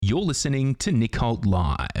You're listening to Nick Holt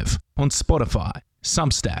Live on Spotify,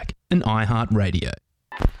 Substack, and iHeartRadio.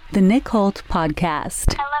 The Nick Holt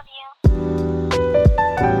Podcast. I love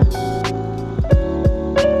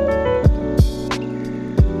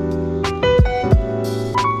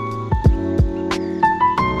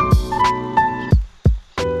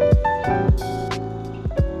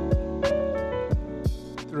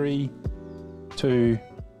you. 3, 2,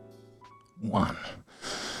 1.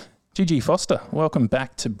 Gigi Foster, welcome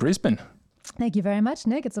back to Brisbane. Thank you very much,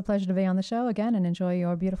 Nick. It's a pleasure to be on the show again and enjoy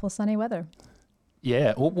your beautiful sunny weather.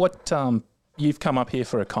 Yeah, what you've come up here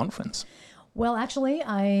for a conference. Well, actually,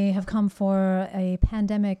 I have come for a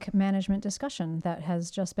pandemic management discussion that has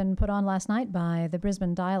just been put on last night by the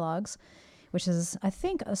Brisbane Dialogues, which is, I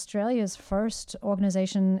think, Australia's first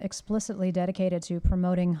organization explicitly dedicated to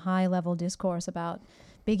promoting high-level discourse about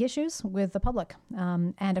big issues with the public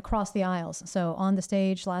and across the aisles. So on the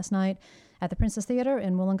stage last night at the Princess Theatre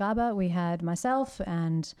in Wollongabba, we had myself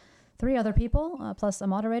and 3 other people, plus a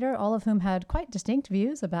moderator, all of whom had quite distinct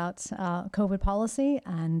views about COVID policy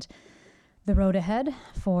and the road ahead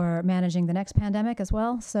for managing the next pandemic as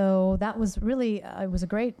well. So that was really, it was a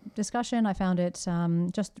great discussion. I found it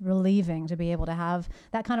just relieving to be able to have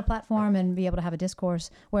that kind of platform and be able to have a discourse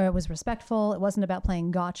where it was respectful. It wasn't about playing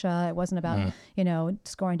gotcha. It wasn't about,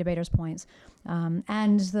 scoring debaters' points.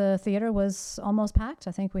 And the theater was almost packed.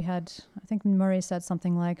 I think Murray said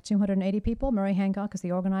something like 280 people. Murray Hancock is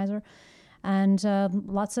the organizer. And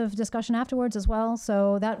lots of discussion afterwards as well.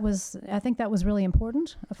 So I think that was really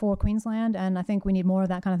important for Queensland. And I think we need more of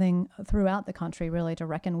that kind of thing throughout the country, really, to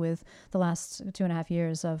reckon with the last 2.5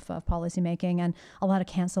 years of policy making and a lot of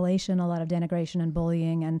cancellation, a lot of denigration and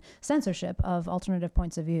bullying and censorship of alternative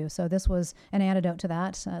points of view. So this was an antidote to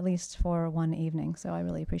that, at least for one evening. So I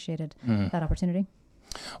really appreciated that opportunity.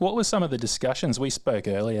 What were some of the discussions? We spoke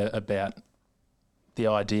earlier about the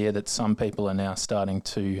idea that some people are now starting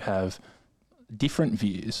to have different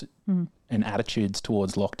views and attitudes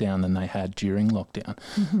towards lockdown than they had during lockdown.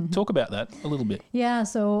 Talk about that a little bit. Yeah,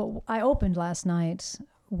 so I opened last night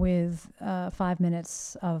with 5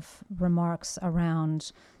 minutes of remarks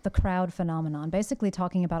around the crowd phenomenon, basically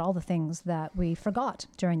talking about all the things that we forgot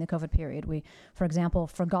during the COVID period. We, for example,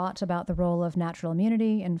 forgot about the role of natural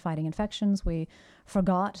immunity in fighting infections. We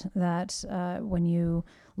forgot that when you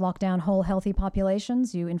lock down whole healthy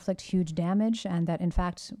populations, you inflict huge damage, and that, in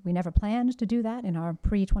fact, we never planned to do that in our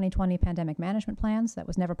pre-2020 pandemic management plans. That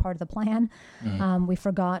was never part of the plan. We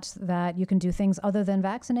forgot that you can do things other than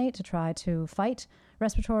vaccinate to try to fight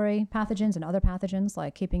respiratory pathogens and other pathogens,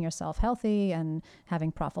 like keeping yourself healthy and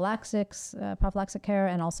having prophylactic care,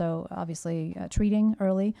 and also, obviously, treating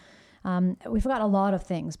early. We forgot a lot of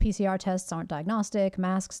things. PCR tests aren't diagnostic.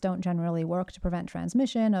 Masks don't generally work to prevent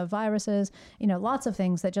transmission of viruses. Lots of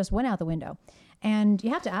things that just went out the window. And you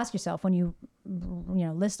have to ask yourself, when you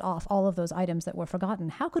list off all of those items that were forgotten,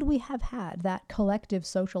 how could we have had that collective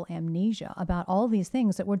social amnesia about all these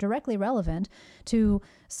things that were directly relevant to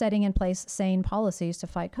setting in place sane policies to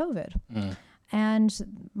fight COVID?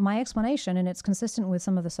 And my explanation, and it's consistent with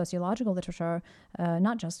some of the sociological literature,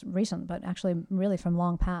 not just recent, but actually really from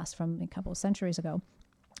long past, from a couple of centuries ago,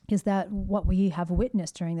 is that what we have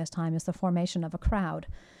witnessed during this time is the formation of a crowd,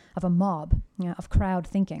 of a mob, of crowd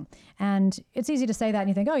thinking. And it's easy to say that and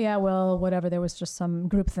you think, oh yeah, well, whatever, there was just some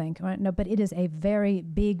groupthink. Right? No, but it is a very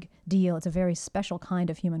big deal. It's a very special kind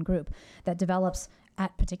of human group that develops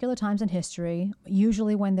at particular times in history,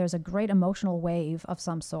 usually when there's a great emotional wave of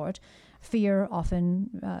some sort. Fear often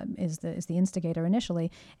is the instigator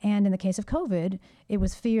initially. And in the case of COVID, it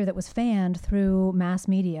was fear that was fanned through mass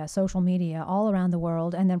media, social media all around the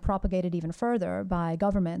world, and then propagated even further by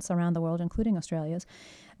governments around the world, including Australia's,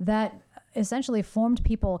 that essentially formed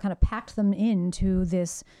people, kind of packed them into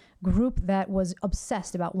this group that was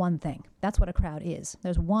obsessed about one thing. That's what a crowd is.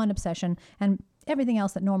 There's one obsession, and everything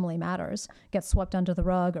else that normally matters gets swept under the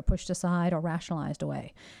rug or pushed aside or rationalized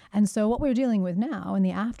away. And so what we're dealing with now in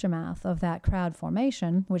the aftermath of that crowd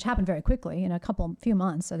formation, which happened very quickly in a few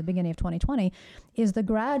months at the beginning of 2020, is the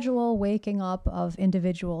gradual waking up of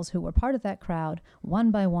individuals who were part of that crowd one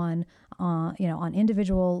by one, on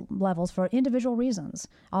individual levels for individual reasons,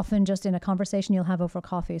 often just in a conversation you'll have over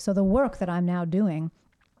coffee. So the work that I'm now doing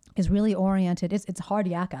is really oriented, it's hard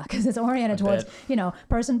yakka, because it's oriented towards,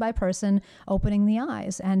 person by person, opening the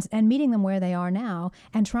eyes and meeting them where they are now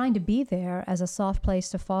and trying to be there as a soft place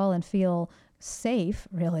to fall and feel safe,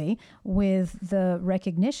 really, with the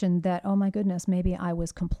recognition that, oh my goodness, maybe I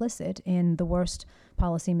was complicit in the worst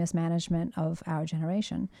policy mismanagement of our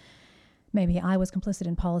generation. Maybe I was complicit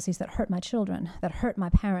in policies that hurt my children, that hurt my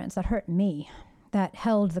parents, that hurt me, that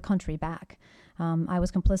held the country back. I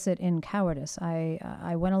was complicit in cowardice.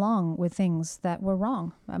 I went along with things that were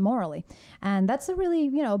wrong morally. And that's a really,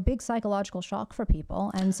 big psychological shock for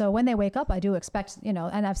people. And so when they wake up, I do expect,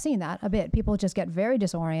 and I've seen that a bit. People just get very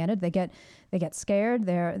disoriented. They get scared.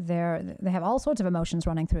 They have all sorts of emotions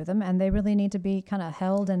running through them, and they really need to be kind of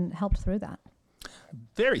held and helped through that.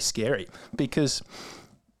 Very scary, because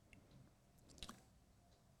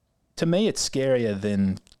to me it's scarier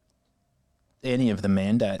than any of the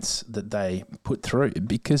mandates that they put through,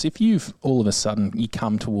 because if you've all of a sudden you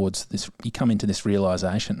come into this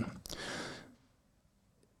realisation,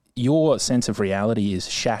 your sense of reality is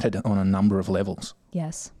shattered on a number of levels.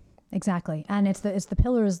 Yes, exactly. And it's the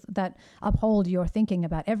pillars that uphold your thinking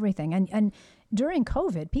about everything. And during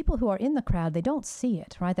COVID, people who are in the crowd, they don't see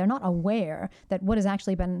it, right? They're not aware that what has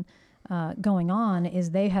actually been going on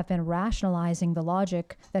is they have been rationalizing the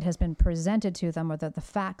logic that has been presented to them, or the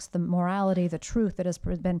facts, the morality, the truth that has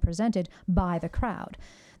been presented by the crowd.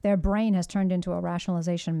 Their brain has turned into a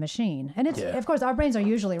rationalization machine. And of course, our brains are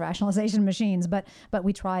usually rationalization machines, but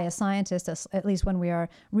we try as scientists, at least when we are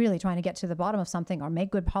really trying to get to the bottom of something or make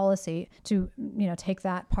good policy, to take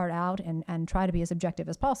that part out and try to be as objective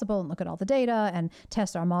as possible and look at all the data and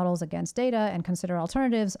test our models against data and consider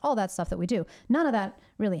alternatives, all that stuff that we do. None of that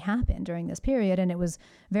really happened during this period, and it was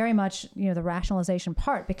very much, the rationalization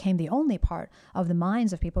part became the only part of the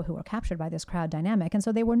minds of people who were captured by this crowd dynamic. And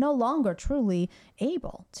so they were no longer truly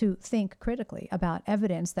able to think critically about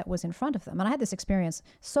evidence that was in front of them. And I had this experience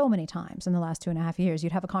so many times in the last 2.5 years.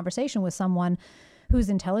 You'd have a conversation with someone whose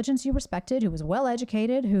intelligence you respected, who was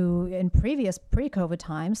well-educated, who in previous pre-COVID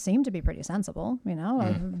times seemed to be pretty sensible,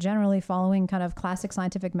 generally following kind of classic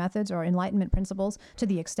scientific methods or Enlightenment principles to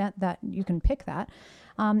the extent that you can pick that.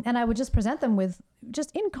 And I would just present them with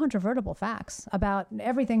just incontrovertible facts about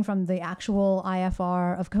everything from the actual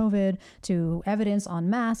IFR of COVID to evidence on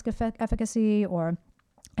mask efficacy or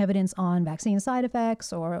evidence on vaccine side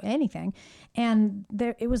effects or anything. And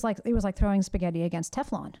it was like throwing spaghetti against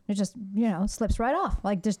Teflon. It just, slips right off,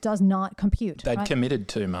 just does not compute. They'd committed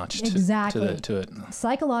too much to it.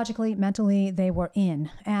 Psychologically, mentally, they were in.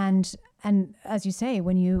 And as you say,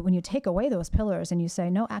 when you take away those pillars and you say,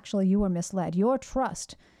 no, actually you were misled, your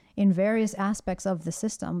trust in various aspects of the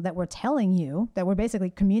system that were telling you, that were basically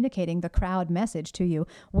communicating the crowd message to you,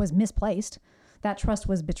 was misplaced. That trust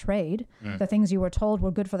was betrayed. The things you were told were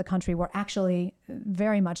good for the country were actually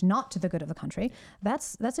very much not to the good of the country.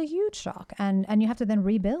 That's a huge shock. And you have to then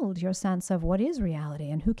rebuild your sense of what is reality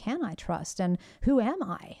and who can I trust and who am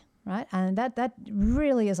I, right? And that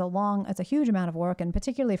really is it's a huge amount of work, and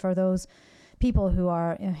particularly for those people who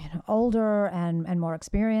are older and more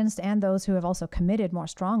experienced, and those who have also committed more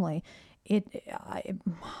strongly.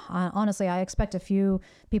 Honestly, I expect a few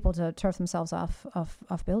people to turf themselves off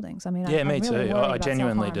buildings. I mean, me really too. I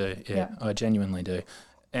genuinely do. Yeah, I genuinely do.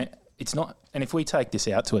 And it's not. And if we take this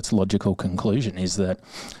out to its logical conclusion, is that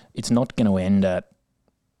it's not going to end at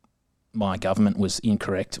my government was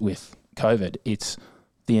incorrect with COVID. It's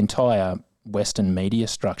the entire Western media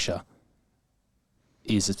structure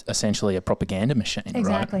is essentially a propaganda machine.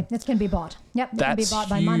 Exactly. Right? It can be bought. Yep. It can be bought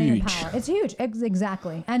by money and power. It's huge.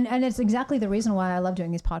 Exactly. And it's exactly the reason why I love doing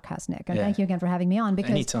these podcasts, Nick. And thank you again for having me on,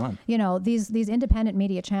 because anytime. These independent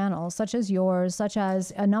media channels, such as yours, such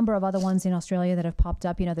as a number of other ones in Australia that have popped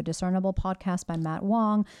up, the Discernible podcast by Matt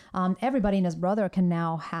Wong. Everybody and his brother can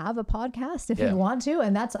now have a podcast if they want to.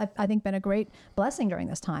 And that's, I think, been a great blessing during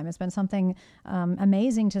this time. It's been something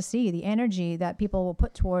amazing to see the energy that people will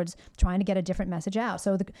put towards trying to get a different message out.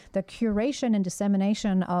 So the curation and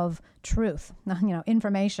dissemination of truth,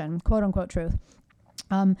 information, quote unquote truth,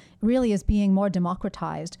 really is being more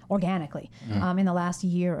democratized organically in the last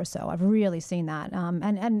year or so. I've really seen that,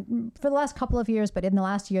 and for the last couple of years, but in the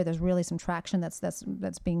last year, there's really some traction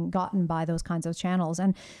that's being gotten by those kinds of channels,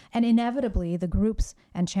 and inevitably the groups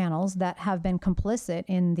and channels that have been complicit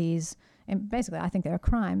in these. And basically, I think there are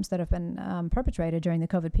crimes that have been perpetrated during the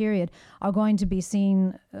COVID period are going to be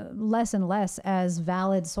seen less and less as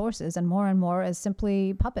valid sources and more as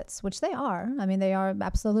simply puppets, which they are. I mean, they are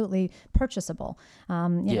absolutely purchasable.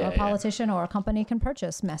 A politician or a company can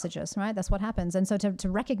purchase messages, right? That's what happens. And so to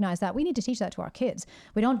recognize that, we need to teach that to our kids.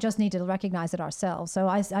 We don't just need to recognize it ourselves. So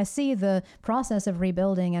I see the process of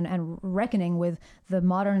rebuilding and reckoning with the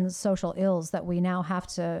modern social ills that we now have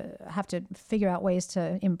to figure out ways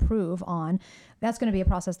to improve on. That's going to be a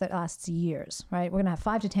process that lasts years, right? We're going to have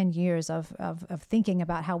 5 to 10 years of thinking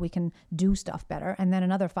about how we can do stuff better, and then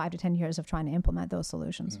another 5 to 10 years of trying to implement those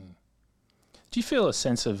solutions. Do you feel a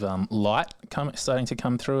sense of light starting to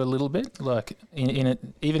come through a little bit? Like in it,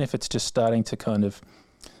 even if it's just starting to kind of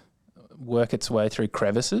work its way through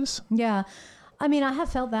crevices? Yeah. I mean, I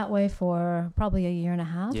have felt that way for probably a year and a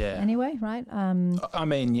half. Yeah. Anyway, right? I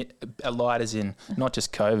mean, a light as in not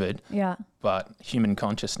just COVID, Yeah. but human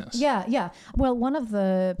consciousness. Yeah. Well, one of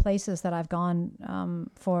the places that I've gone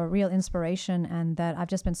for real inspiration and that I've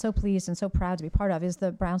just been so pleased and so proud to be part of is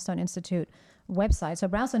the Brownstone Institute website. So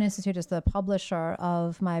Brownstone Institute is the publisher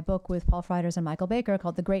of my book with Paul Frieders and Michael Baker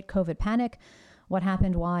called The Great COVID Panic: What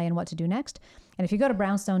Happened, Why, and What to Do Next. And if you go to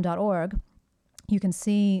brownstone.org, you can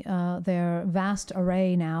see their vast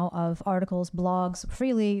array now of articles, blogs,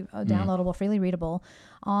 freely downloadable, freely readable,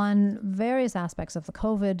 on various aspects of the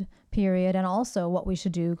COVID period and also what we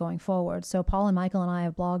should do going forward. So Paul and Michael and I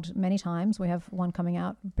have blogged many times. We have one coming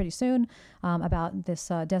out pretty soon about this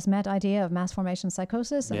Desmet idea of mass formation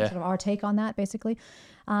psychosis and sort of our take on that, basically,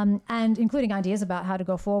 and including ideas about how to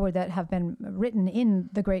go forward that have been written in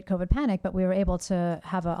the Great COVID Panic, but we were able to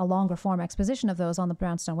have a longer form exposition of those on the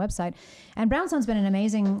Brownstone website. And Brownstone's been an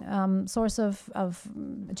amazing source of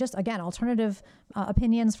just, again, alternative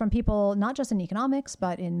opinions from people, not just in economics,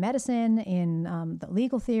 but in medicine, in the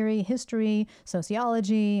legal theory, history,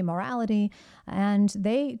 sociology, morality, and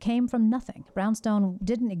they came from nothing. Brownstone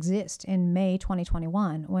didn't exist in May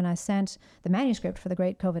 2021 when I sent the manuscript for the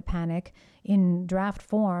Great COVID Panic in draft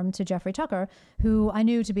form to Jeffrey Tucker, who I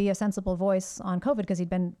knew to be a sensible voice on COVID because he'd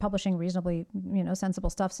been publishing reasonably, sensible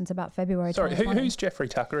stuff since about February. Sorry, 2020. who's Jeffrey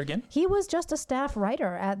Tucker again? He was just a staff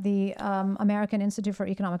writer at the American Institute for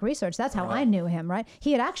Economic Research. That's how I knew him, right?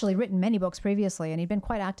 He had actually written many books previously, and he'd been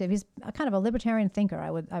quite active. He's a kind of a libertarian thinker, I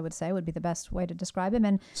would say, would be the best way to describe him.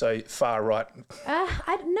 And so far right. no,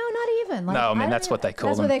 not even. Like, No, I mean that's what they call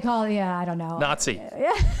that's them. what they call. Yeah, I don't know. Nazi.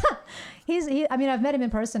 Yeah. I mean, I've met him in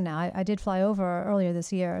person now. I did fly over earlier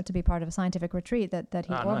this year to be part of a scientific retreat that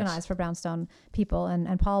he organized for Brownstone people.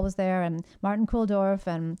 And Paul was there, and Martin Kulldorff,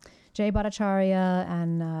 and Jay Bhattacharya,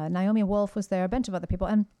 and Naomi Wolf was there, a bunch of other people.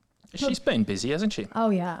 And she's been busy, hasn't she?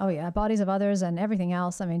 Oh yeah. Bodies of Others and everything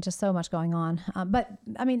else. I mean, just so much going on. But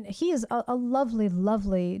I mean, he is a lovely,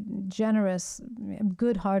 lovely, generous,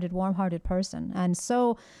 good-hearted, warm-hearted person. And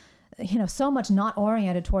so, so much not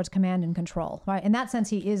oriented towards command and control, right? In that sense,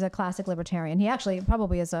 he is a classic libertarian. He actually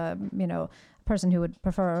probably is a, person who would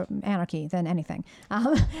prefer anarchy than anything.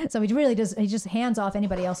 So he just hands off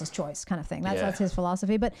anybody else's choice kind of thing. That's his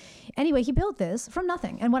philosophy. But anyway, he built this from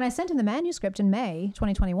nothing. And when I sent him the manuscript in May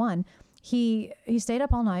 2021, he stayed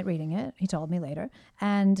up all night reading it, he told me later,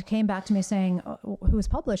 and came back to me saying, who's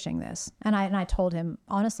publishing this? And I told him,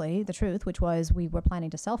 honestly, the truth, which was we were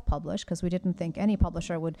planning to self-publish because we didn't think any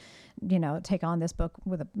publisher would, take on this book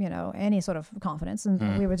with, any sort of confidence.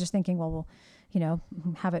 And we were just thinking, well, we'll,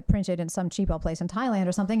 have it printed in some cheapo place in Thailand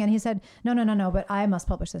or something. And he said, no, but I must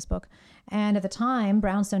publish this book. And at the time,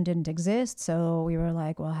 Brownstone didn't exist. So we were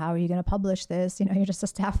like, well, how are you going to publish this? You're just a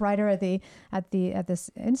staff writer at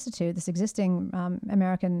this institute, this existing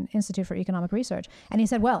American Institute for Economic Research. And he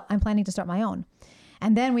said, well, I'm planning to start my own.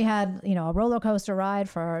 And then we had, a roller coaster ride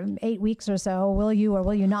for 8 weeks or so. Will you or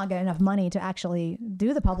will you not get enough money to actually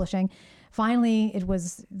do the publishing? Finally,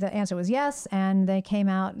 the answer was yes, and they came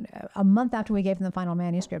out a month after we gave them the final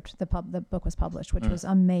manuscript. The book was published, which was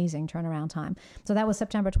amazing turnaround time. So that was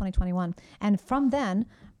September 2021, and from then,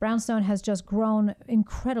 Brownstone has just grown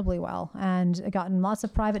incredibly well and gotten lots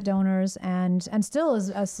of private donors, and still is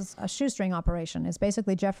a shoestring operation. It's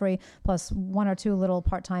basically Jeffrey plus one or two little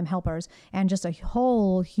part-time helpers, and just a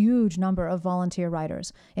whole huge number of volunteer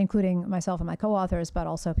writers, including myself and my co-authors, but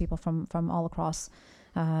also people from all across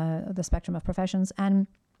the spectrum of professions. And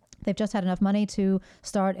they've just had enough money to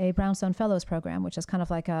start a Brownstone Fellows program, which is kind of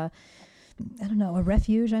like a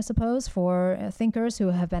refuge, I suppose, for thinkers who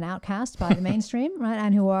have been outcast by the mainstream, right,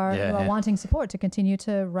 and who are wanting support to continue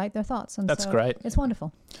to write their thoughts. And that's so great. It's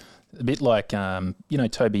wonderful. A bit like,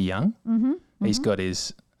 Toby Young. He's got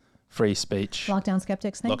his free speech. Lockdown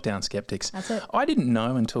skeptics thing. Lockdown skeptics. That's it. I didn't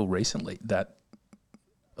know until recently that,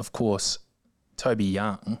 of course, Toby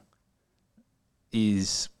Young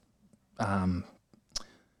is,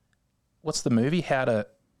 what's the movie? How to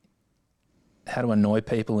annoy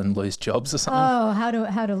people and lose jobs or something. Oh,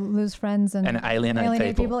 how to lose friends and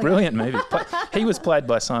alienate people. Brilliant movie. He was played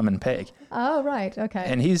by Simon Pegg. Oh, right. Okay.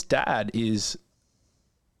 And his dad is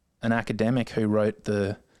an academic who wrote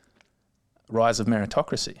The Rise of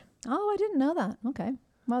Meritocracy. Oh, I didn't know that. Okay.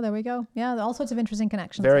 Well, there we go. Yeah, all sorts of interesting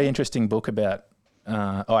connections. Very interesting book about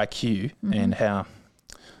IQ and how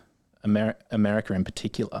America in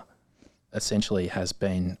particular essentially has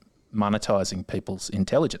been monetizing people's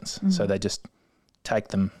intelligence. So they just take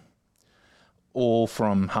them all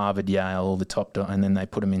from Harvard, Yale, the top, and then they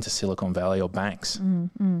put them into Silicon Valley or banks.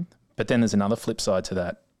 But then there's another flip side to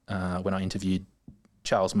that when I interviewed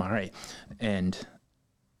Charles Murray, and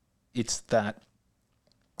it's that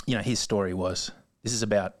his story was, this is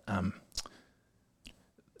about,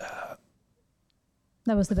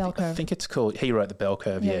 that was the bell curve. I think it's called, he wrote the bell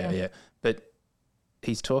curve, yeah. But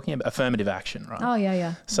he's talking about affirmative action, right? Oh,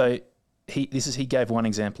 yeah. So he gave one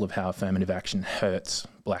example of how affirmative action hurts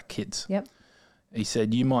black kids. Yep. He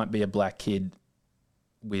said, you might be a black kid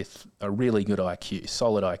with a really good IQ,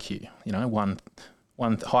 solid IQ,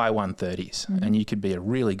 high 130s, and you could be a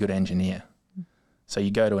really good engineer. So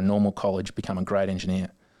you go to a normal college, become a great engineer.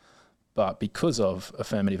 But because of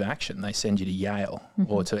affirmative action, they send you to Yale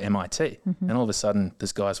or to MIT. And all of a sudden,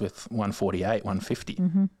 there's guys with 148,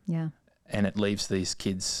 150. Yeah. And it leaves these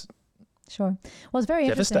kids Sure. Well, it's very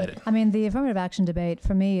devastated. Interesting. I mean, the affirmative action debate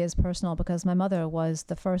for me is personal because my mother was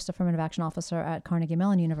the first affirmative action officer at Carnegie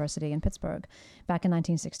Mellon University in Pittsburgh back in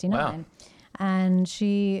 1969. Wow. And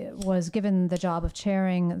she was given the job of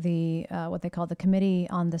chairing the what they called the Committee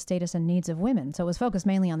on the Status and Needs of Women. So it was focused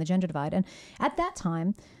mainly on the gender divide. And at that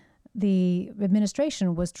time, the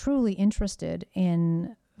administration was truly interested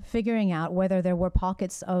in figuring out whether there were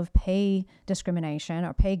pockets of pay discrimination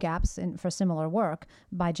or pay gaps for similar work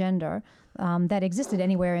by gender that existed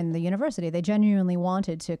anywhere in the university. They genuinely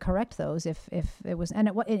wanted to correct those if it was, and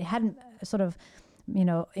it hadn't sort of,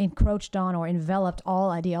 encroached on or enveloped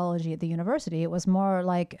all ideology at the university. It was more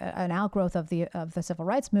like an outgrowth of the civil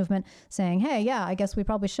rights movement saying, hey, yeah, I guess we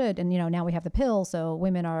probably should. And, now we have the pill, so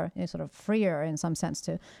women are sort of freer in some sense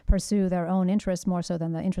to pursue their own interests more so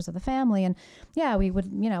than the interests of the family. And yeah, we would,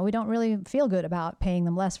 we don't really feel good about paying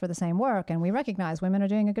them less for the same work. And we recognize women are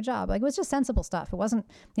doing a good job. Like, it was just sensible stuff. It wasn't,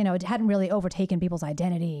 it hadn't really overtaken people's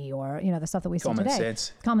identity or, the stuff that we see today. Common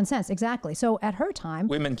sense. Common sense, exactly. So at her time,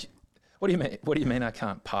 women. What do you mean? What do you mean I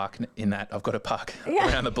can't park in that? I've got to park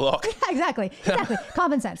around the block. Exactly.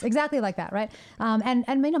 Common sense. Exactly like that, right? And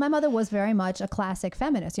my mother was very much a classic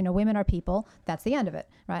feminist. Women are people. That's the end of it,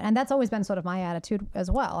 right? And that's always been sort of my attitude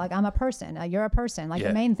as well. Like, I'm a person. You're a person. Like,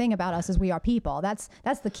 the main thing about us is we are people. That's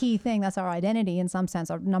the key thing. That's our identity in some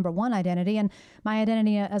sense, our number one identity. And my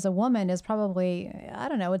identity as a woman is probably, I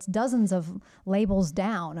don't know, it's dozens of labels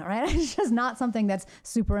down, right? It's just not something that's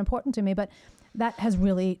super important to me, but that has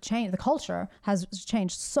really changed. The culture has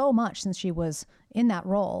changed so much since she was in that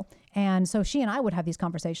role. And so she and I would have these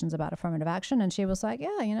conversations about affirmative action. And she was like,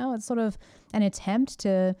 yeah, it's sort of an attempt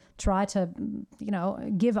to try to,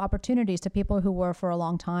 give opportunities to people who were for a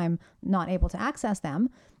long time not able to access them.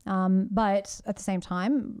 But at the same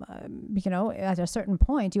time, at a certain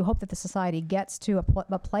point, you hope that the society gets to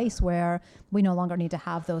a place where we no longer need to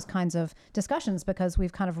have those kinds of discussions because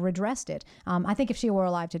we've kind of redressed it. I think if she were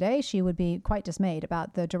alive today, she would be quite dismayed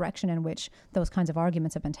about the direction in which those kinds of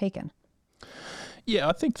arguments have been taken. Yeah,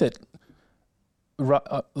 I think that,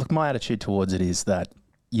 look, my attitude towards it is that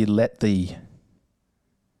it's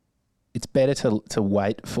better to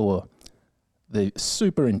wait for the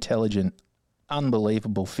super intelligent,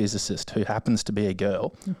 unbelievable physicist who happens to be a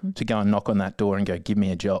girl to go and knock on that door and go, give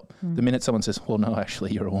me a job. The minute someone says, well, no,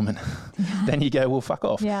 actually you're a woman, then you go, well, fuck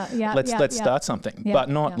off. Let's start something, but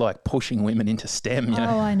not like pushing women into STEM.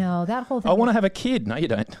 Oh, I know. That whole thing. I want to have a kid. No, you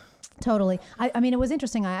don't. Totally. I mean, it was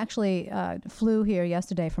interesting. I actually flew here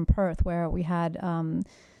yesterday from Perth where we had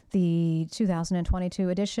the 2022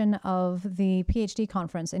 edition of the PhD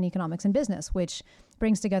conference in economics and business, which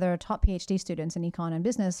brings together top PhD students in econ and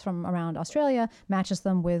business from around Australia, matches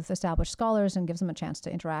them with established scholars and gives them a chance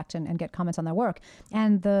to interact and get comments on their work.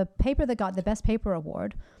 And the paper that got the Best Paper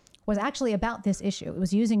Award was actually about this issue. It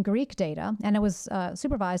was using Greek data, and it was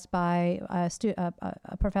supervised by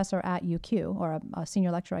a professor at UQ, or a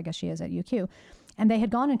senior lecturer, I guess she is, at UQ. And they had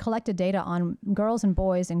gone and collected data on girls and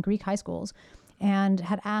boys in Greek high schools and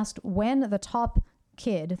had asked when the top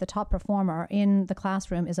kid, the top performer in the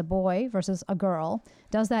classroom is a boy versus a girl,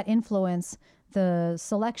 does that influence the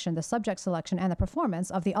selection, the subject selection, and the performance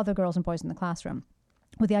of the other girls and boys in the classroom?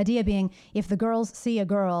 With the idea being, if the girls see a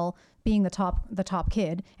girl being the top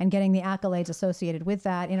kid and getting the accolades associated with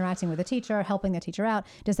that, interacting with the teacher, helping the teacher out,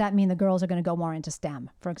 does that mean the girls are going to go more into STEM,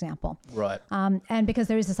 for example? Right. And because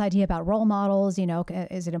there is this idea about role models,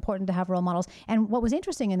 is it important to have role models? And what was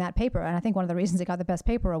interesting in that paper, and I think one of the reasons it got the Best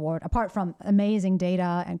Paper Award, apart from amazing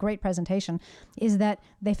data and great presentation, is that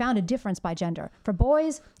they found a difference by gender. For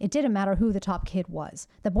boys, it didn't matter who the top kid was.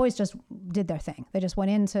 The boys just did their thing. They just went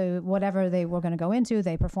into whatever they were going to go into.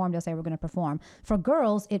 They performed as they were going to perform. For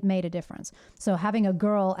girls, it made a difference. So having a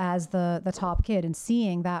girl as the top kid and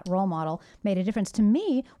seeing that role model made a difference. To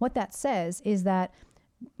me, what that says is that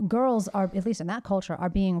girls are, at least in that culture, are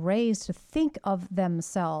being raised to think of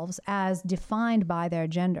themselves as defined by their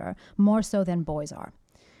gender more so than boys are.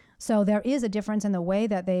 So there is a difference in the way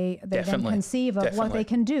that they then conceive of what they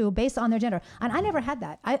can do based on their gender. And I never had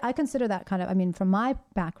that. I consider that kind of, I mean, from my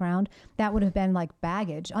background, that would have been like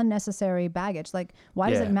baggage, unnecessary baggage. Like,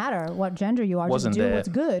 why does it matter what gender you are? Just do what's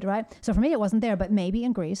good, right? So for me, it wasn't there, but maybe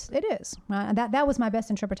in Greece it is. And that was my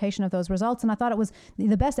best interpretation of those results. And I thought it was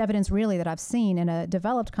the best evidence really that I've seen in a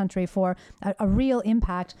developed country for a real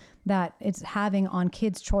impact that it's having on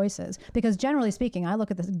kids' choices. Because generally speaking, I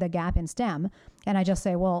look at the gap in STEM and I just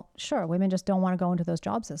say, well, sure, women just don't want to go into those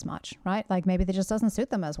jobs as much, right? Like maybe it just doesn't suit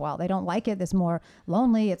them as well. They don't like it. It's more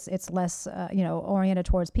lonely. It's less, oriented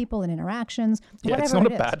towards people and interactions. Yeah, it's not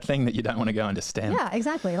a bad thing that you don't want to go into STEM. Yeah,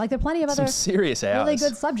 exactly. Like there are plenty of other serious hours. Really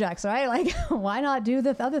good subjects, right? Like why not do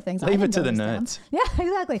the other things? Leave it to the nerds. Yeah,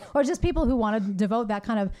 exactly. Or just people who want to devote that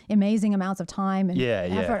kind of amazing amounts of time and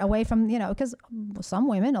effort away from, because some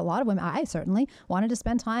women, a lot of women, I certainly wanted to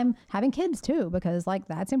spend time having kids too, because like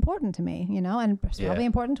that's important to me, and it's probably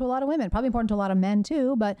important to a lot of women, probably important to a lot of men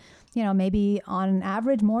too, but maybe on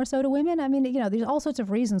average more so to women. I mean, there's all sorts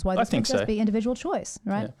of reasons why this can just be individual choice,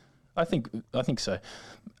 right? Yeah. I think so.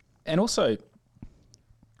 And also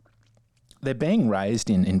they're being raised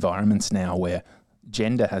in environments now where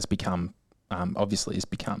gender has become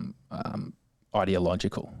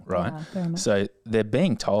ideological, right? Yeah, very much. So they're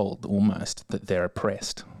being told almost that they're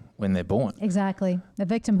oppressed when they're born. Exactly. The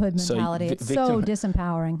victimhood mentality. It's so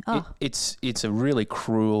disempowering. It's a really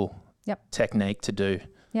cruel technique to do.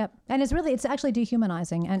 Yep. And it's actually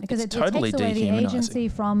dehumanizing, and because it totally takes away the agency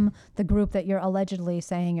from the group that you're allegedly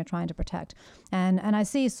saying you're trying to protect. And I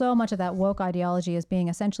see so much of that woke ideology as being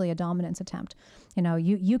essentially a dominance attempt.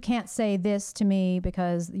 You can't say this to me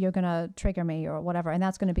because you're going to trigger me or whatever, and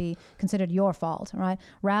that's going to be considered your fault, right?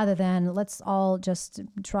 Rather than let's all just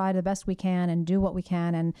try the best we can and do what we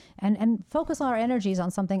can and focus our energies on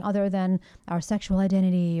something other than our sexual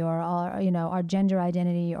identity or our gender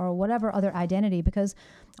identity or whatever other identity, because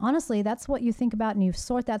honestly, that's what you think about and you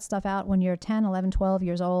sort that stuff out when you're 10, 11, 12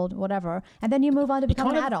 years old, whatever, and then you move on to become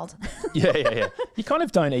an adult. Yeah. You kind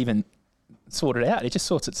of don't even sort it out. It just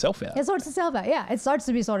sorts itself out. It sorts itself out, yeah. It starts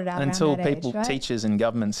to be sorted out until around that people, age, right? teachers and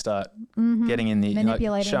governments start getting in the...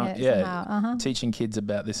 manipulating it somehow. Teaching kids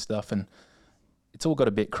about this stuff, and it's all got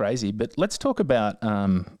a bit crazy. But let's talk about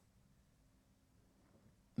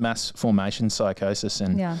mass formation psychosis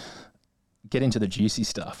and get into the juicy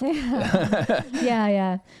stuff.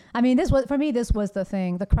 Yeah. I mean, this was the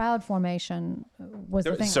thing. The crowd formation was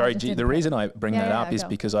the thing. Sorry, the reason I bring that up is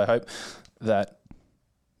because I hope that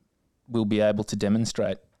we'll be able to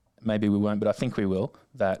demonstrate, maybe we won't, but I think we will,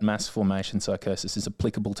 that mass formation psychosis is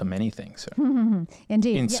applicable to many things. So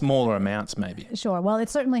Indeed. In smaller amounts, maybe. Sure. Well, it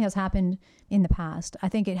certainly has happened in the past. I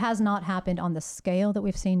think it has not happened on the scale that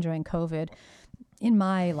we've seen during COVID in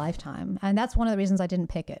my lifetime. And that's one of the reasons I didn't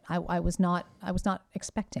pick it. I was not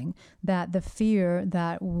expecting that the fear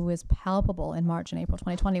that was palpable in March and April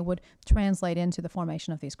 2020 would translate into the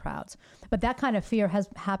formation of these crowds. But that kind of fear has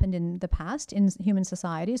happened in the past in human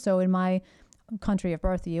society. So in my country of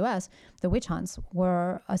birth, the U.S., the witch hunts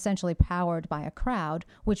were essentially powered by a crowd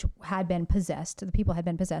which had been possessed. The people had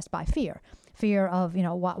been possessed by fear of,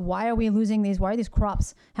 why are we losing these? Why are these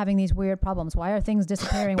crops having these weird problems? Why are things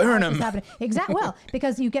disappearing? Burn them. Happening? Exactly. Well,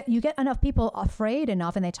 because you get enough people afraid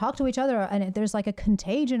enough, and they talk to each other, and there's like a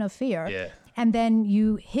contagion of fear. Yeah. And then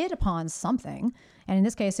you hit upon something. And in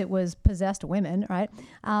this case, it was possessed women, right?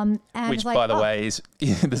 Which, by the way, is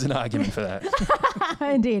there's an argument for that.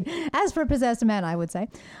 Indeed. As for possessed men, I would say.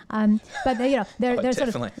 But they're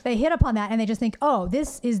sort of, they hit upon that and they just think, oh,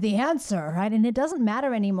 this is the answer, right? And it doesn't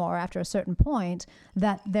matter anymore after a certain point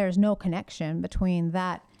that there's no connection between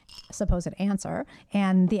that supposed answer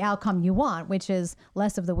and the outcome you want, which is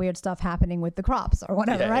less of the weird stuff happening with the crops or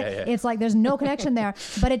whatever, right? Yeah. It's like there's no connection there,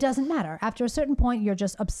 but it doesn't matter. After a certain point, you're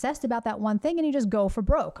just obsessed about that one thing and you just go for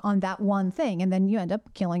broke on that one thing, and then you end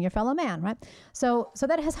up killing your fellow man, right? So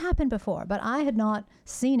that has happened before, but I had not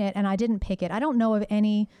seen it and I didn't pick it. I don't know of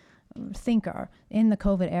any thinker in the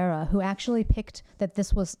COVID era who actually picked that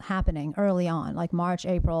this was happening early on, like March,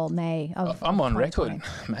 April, May of I'm on record.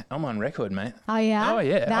 I'm on record, mate. Oh, yeah? Oh,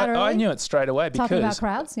 yeah. I knew it straight away because... Talking about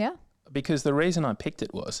crowds, yeah? Because the reason I picked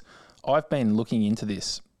it was I've been looking into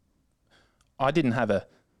this. I didn't have a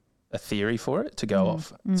theory for it to go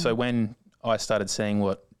off. So when I started seeing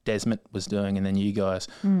what Desmond was doing and then you guys,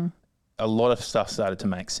 a lot of stuff started to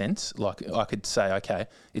make sense. Like I could say, okay,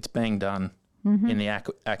 it's being done in the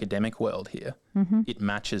academic world here. It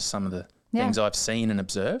matches some of the things I've seen and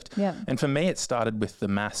observed. Yeah. And for me, it started with the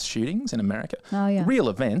mass shootings in America. Oh, yeah. Real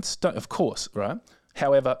events, of course, right?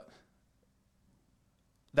 However,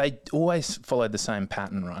 they always followed the same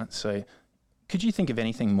pattern, right? So could you think of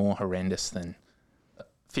anything more horrendous than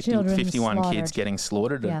Children 51 kids slaughtered. getting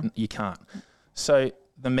slaughtered. Yeah. You can't. So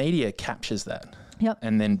the media captures that Yep.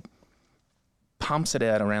 and then pumps it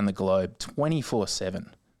out around the globe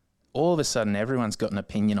 24/7. All of a sudden, everyone's got an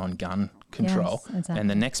opinion on gun control. Yes, exactly. And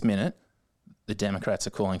the next minute, the Democrats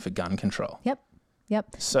are calling for gun control.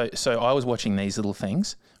 Yep. So I was watching these little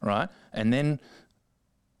things, right? And then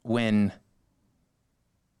when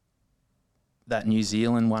that New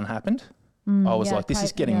Zealand one happened, I was like, this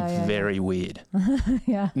is getting very weird.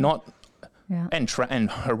 Yeah. Not Yeah. and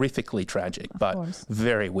horrifically tragic, but course.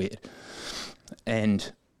 very weird.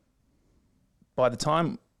 And by the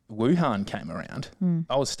time Wuhan came around,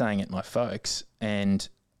 I was staying at my folks, and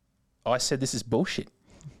I said, "This is bullshit."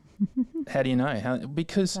 How do you know?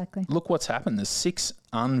 Because Exactly. look what's happened. There's 6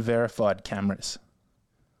 unverified cameras,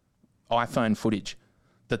 iPhone footage,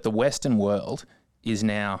 that the Western world is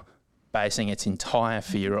now basing its entire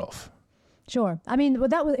fear off. Sure. I mean,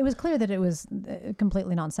 it was clear that it was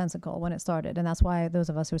completely nonsensical when it started, and that's why those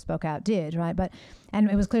of us who spoke out did, right?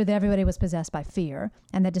 And it was clear that everybody was possessed by fear,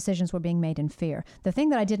 and that decisions were being made in fear. The thing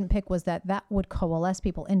that I didn't pick was that would coalesce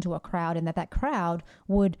people into a crowd, and that crowd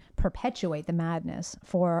would perpetuate the madness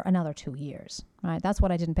for another 2 years, right? That's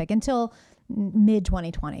what I didn't pick until mid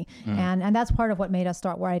 2020. And that's part of what made us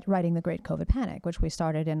start writing The Great COVID Panic, which we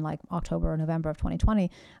started in like October or November of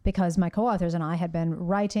 2020, because my co-authors and I had been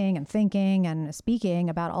writing and thinking and speaking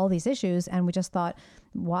about all these issues. And we just thought,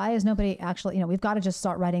 why is nobody actually, we've got to just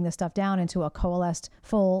start writing this stuff down into a coalesced,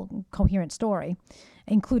 full, coherent story,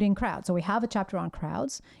 including crowds. So we have a chapter on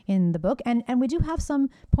crowds in the book, and we do have some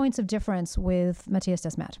points of difference with Matthias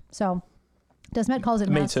Desmet. So Desmet calls it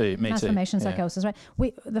mass formation psychosis, right?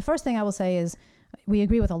 The first thing I will say is we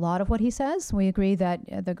agree with a lot of what he says. We agree that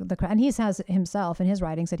and he says himself in his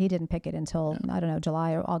writings that he didn't pick it until, I don't know,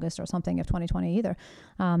 July or August or something of 2020 either.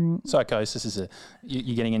 Psychosis is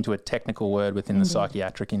you're getting into a technical word within the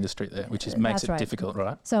psychiatric industry there, which makes it difficult,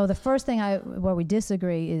 right? So the first thing where we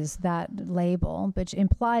disagree is that label, which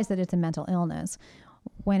implies that it's a mental illness,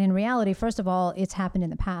 when in reality, first of all, it's happened in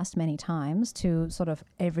the past many times to sort of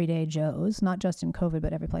everyday Joes, not just in COVID,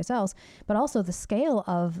 but every place else. But also the scale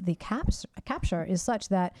of the capture is such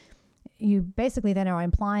that you basically then are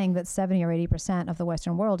implying that 70 or 80% of the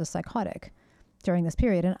Western world is psychotic during this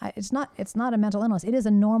period. And it's not a mental illness. It is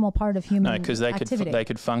a normal part of human activity. No, because they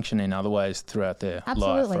could function in other ways throughout their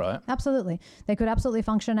life, right? Absolutely. They could absolutely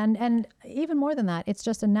function. And even more than that, it's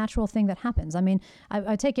just a natural thing that happens. I mean,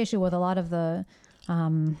 I take issue with a lot of the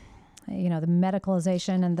the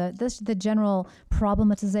medicalization and the general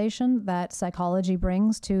problematization that psychology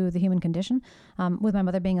brings to the human condition. With my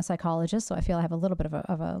mother being a psychologist, so I feel I have a little bit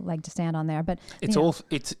of a leg to stand on there. But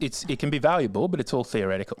it can be valuable, but it's all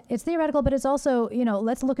theoretical. It's theoretical, but it's also,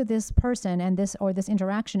 let's look at this person and this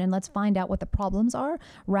interaction, and let's find out what the problems are,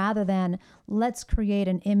 rather than let's create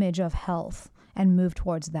an image of health and move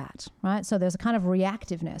towards that, right? So there's a kind of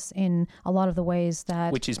reactiveness in a lot of the ways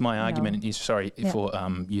that... Which is my argument, for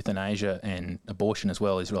euthanasia and abortion as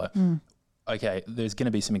well, is like, okay, there's going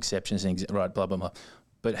to be some exceptions, right, blah, blah, blah.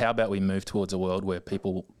 But how about we move towards a world where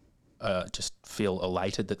people just feel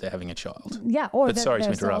elated that they're having a child? Yeah, sorry to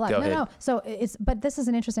interrupt, go ahead. No. So but this is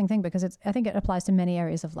an interesting thing, because I think it applies to many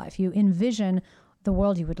areas of life. You envision the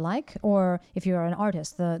world you would like, or if you're an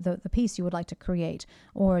artist, the piece you would like to create,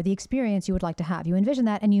 or the experience you would like to have. You envision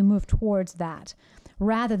that and you move towards that,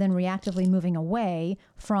 rather than reactively moving away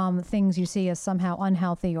from things you see as somehow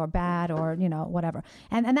unhealthy or bad or, whatever.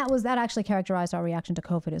 And that actually characterized our reaction to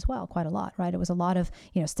COVID as well, quite a lot, right? It was a lot of,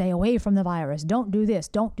 stay away from the virus, don't do this,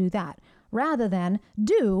 don't do that, rather than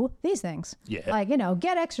do these things. Yeah. Like,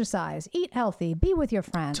 get exercise, eat healthy, be with your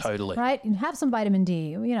friends. Totally. Right? And have some vitamin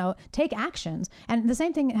D, take actions. And the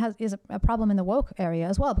same thing is a problem in the woke area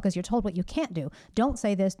as well, because you're told what you can't do. Don't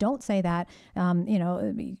say this, don't say that.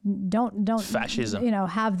 Don't fascism.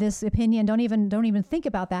 Have this opinion. Don't even think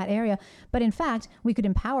about that area. But in fact, we could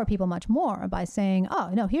empower people much more by saying,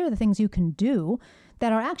 oh, no, here are the things you can do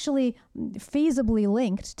that are actually feasibly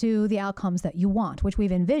linked to the outcomes that you want, which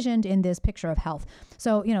we've envisioned in this picture of health.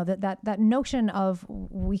 So, that notion of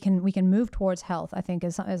we can move towards health, I think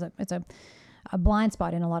it's a blind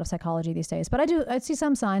spot in a lot of psychology these days. But I see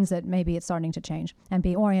some signs that maybe it's starting to change and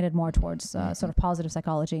be oriented more towards sort of positive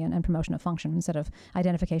psychology and promotion of function instead of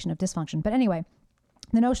identification of dysfunction. But anyway,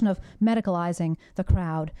 the notion of medicalizing the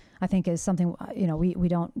crowd, I think, is something, we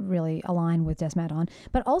don't really align with Desmet on.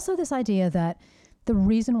 But also this idea that the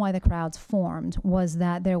reason why the crowds formed was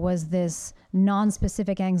that there was this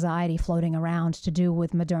non-specific anxiety floating around to do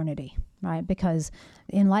with modernity, right? Because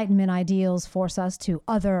Enlightenment ideals force us to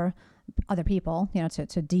other other people, to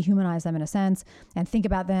dehumanize them in a sense and think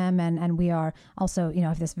about them. And we are also,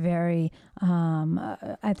 have this very,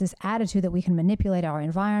 this attitude that we can manipulate our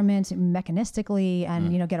environment mechanistically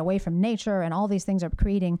and, get away from nature, and all these things are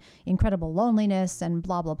creating incredible loneliness and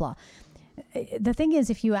blah, blah, blah. The thing is,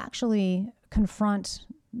 if you actually confront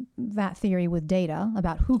that theory with data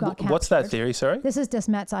about who got captured. What's that theory, sorry? This is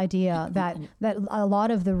Desmet's idea that a lot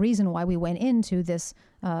of the reason why we went into this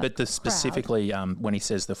but specifically when he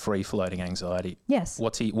says the free-floating anxiety. Yes.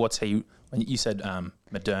 What's he when you said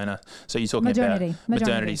Moderna, so you're talking Modernity. about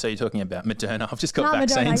modernity, so you're talking about Moderna. I've just got Not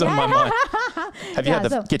vaccines Moderna. on my mind. Have you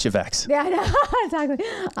had get your vax? Yeah, I know. Exactly.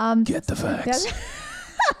 Get the vax. Yes.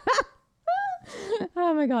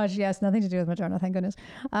 Oh my gosh, yes, nothing to do with Moderna, thank goodness.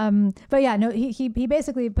 But yeah, no, he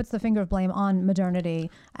basically puts the finger of blame on modernity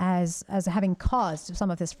as having caused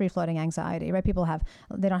some of this free-floating anxiety, right? People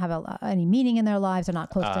they don't have any meaning in their lives. They're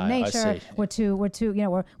not close to nature.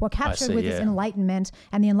 We're captured with this enlightenment,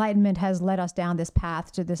 and the enlightenment has led us down this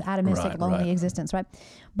path to this atomistic, lonely existence, right?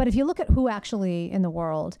 But if you look at who actually in the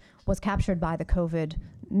world was captured by the COVID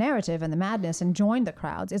narrative and the madness and joined the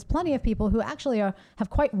crowds, it's plenty of people who actually have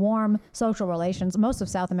quite warm social relations. Most of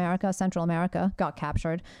South America, Central America got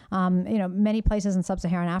captured. Many places in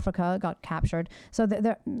Sub-Saharan Africa got captured. So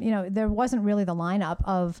there wasn't really the lineup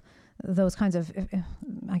of those kinds of,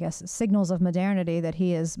 I guess, signals of modernity that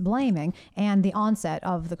he is blaming, and the onset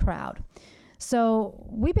of the crowd. So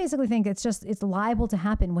we basically think it's liable to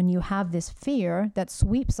happen when you have this fear that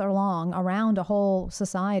sweeps along around a whole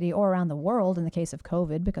society or around the world, in the case of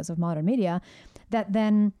COVID, because of modern media, that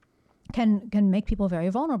then can make people very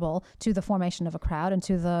vulnerable to the formation of a crowd and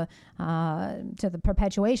to the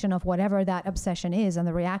perpetuation of whatever that obsession is and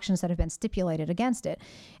the reactions that have been stipulated against it.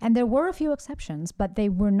 And there were a few exceptions, but they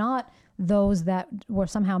were not those that were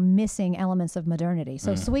somehow missing elements of modernity.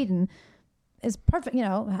 So Sweden is perfect,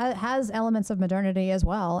 has elements of modernity as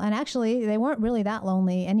well. And actually, they weren't really that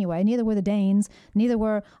lonely anyway. Neither were the Danes. Neither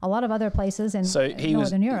were a lot of other places in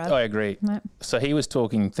Northern Europe. I agree. Right. So he was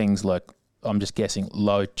talking things like, I'm just guessing,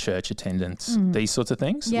 low church attendance, these sorts of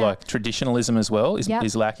things, like traditionalism as well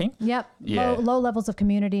is lacking. Yep. Yeah. Low levels of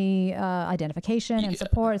community identification and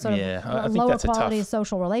support, I think lower that's quality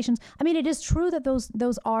social relations. I mean, it is true that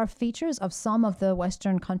those are features of some of the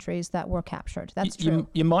Western countries that were captured. That's true.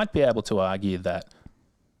 You might be able to argue that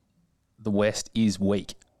the West is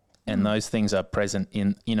weak, and those things are present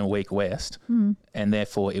in a weak West, and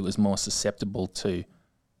therefore it was more susceptible to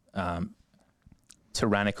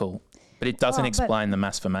tyrannical. But it doesn't explain the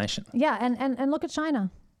mass formation. Yeah, and look at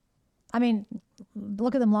China. I mean,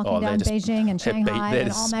 look at them locking down Beijing and Shanghai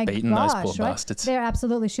and all my beating gosh, those poor right? bastards. They're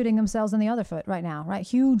absolutely shooting themselves in the other foot right now, right?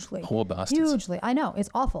 Hugely. Poor bastards. Hugely. I know. It's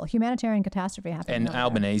awful. Humanitarian catastrophe happening. And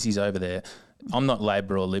Albanese's over there. I'm not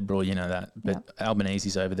Labor or Liberal, you know that, but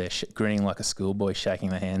Albanese's over there grinning like a schoolboy, shaking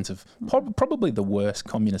the hands of probably the worst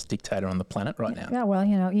communist dictator on the planet right now. Yeah, well,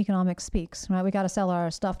 economics speaks, right? We got to sell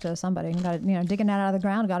our stuff to somebody. We got to, digging that out of the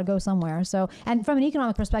ground, got to go somewhere. So, and from an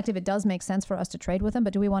economic perspective, it does make sense for us to trade with them,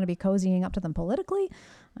 but do we want to be cozying up to them politically?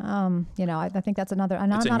 I think that's another.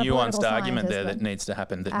 It's a nuanced argument there that needs to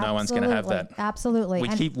happen. That no one's going to have that. Absolutely. We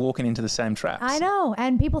keep walking into the same traps. I know,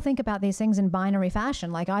 and people think about these things in binary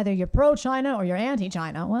fashion, like either you're pro-China or you're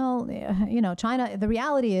anti-China. Well, China. The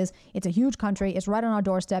reality is, it's a huge country. It's right on our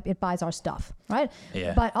doorstep. It buys our stuff, right?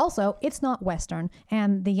 Yeah. But also, it's not Western,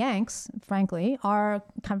 and the Yanks, frankly, are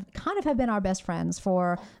kind of have been our best friends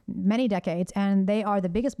for many decades, and they are the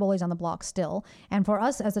biggest bullies on the block still. And for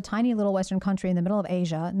us, as a tiny little Western country in the middle of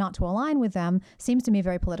Asia, not to align with them seems to me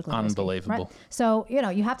very politically unbelievable. Risky, right? So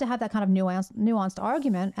you have to have that kind of nuanced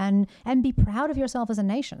argument and be proud of yourself as a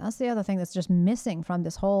nation. That's the other thing that's just missing from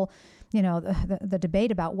this whole the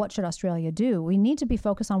debate about what should Australia do. We need to be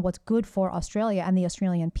focused on what's good for Australia and the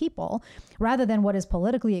Australian people, rather than what is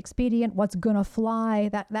politically expedient, what's gonna fly,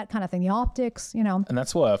 that kind of thing, the optics, And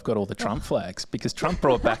that's why I've got all the Trump flags, because Trump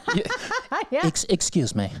brought back. Yeah.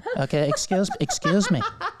 Excuse me. Okay, excuse me.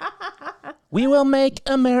 We will make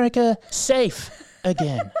America safe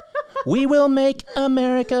again. We will make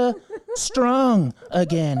America strong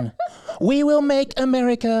again. We will make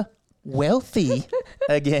America wealthy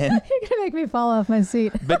again. You're gonna make me fall off my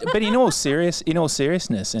seat. But in all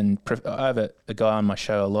seriousness, and I have a guy on my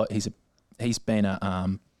show a lot. He's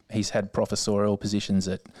had professorial positions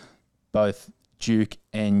at both Duke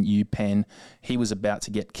and UPenn. He was about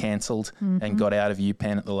to get cancelled and got out of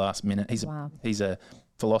UPenn at the last minute. He's a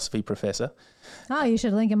philosophy professor. Oh, you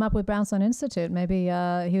should link him up with Brownstone Institute. Maybe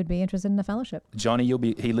he would be interested in a fellowship. Johnny,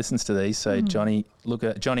 he listens to these. So Johnny, look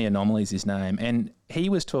at Johnny Anomaly is his name, and he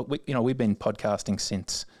was we've been podcasting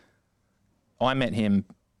since I met him.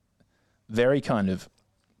 Very kind of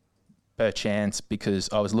perchance because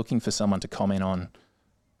I was looking for someone to comment on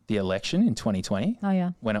the election in 2020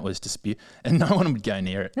 when it was dispute, and no one would go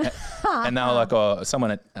near it. And they were like, oh,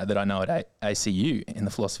 someone that I know at ACU in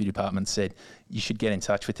the philosophy department said, you should get in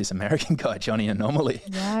touch with this American guy, Johnny Anomaly.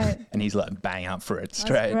 Right. And he's like, bang up for it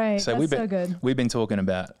straight. That's great. So we've been talking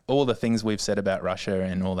about all the things we've said about Russia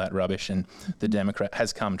and all that rubbish, and the Democrat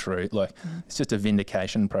has come true. Like, it's just a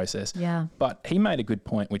vindication process. Yeah. But he made a good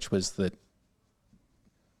point, which was that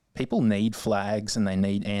people need flags and they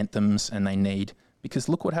need anthems and they need... Because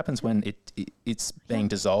look what happens when it's being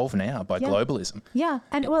dissolved now by globalism. Yeah,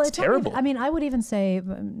 and it's terrible. I would even say,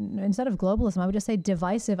 instead of globalism, I would just say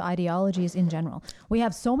divisive ideologies in general. We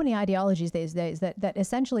have so many ideologies these days that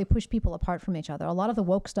essentially push people apart from each other. A lot of the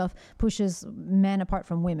woke stuff pushes men apart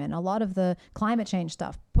from women. A lot of the climate change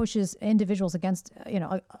stuff pushes individuals against,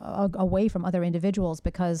 away from other individuals,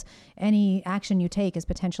 because any action you take is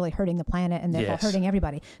potentially hurting the planet and therefore hurting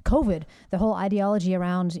everybody. COVID, the whole ideology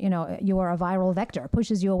around, you are a viral vector,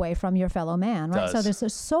 pushes you away from your fellow man, right? So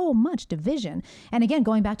there's so much division. And again,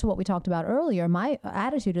 going back to what we talked about earlier, my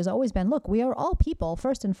attitude has always been, look, we are all people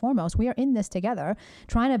first and foremost. We are in this together,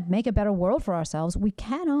 trying to make a better world for ourselves. We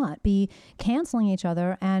cannot be canceling each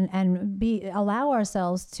other and allow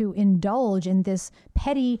ourselves to indulge in this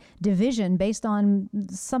petty division based on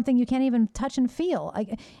something you can't even touch and feel.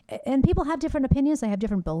 And people have different opinions, they have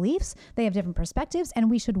different beliefs, they have different perspectives,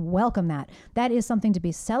 and we should welcome that. That is something to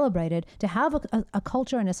be celebrated. To have a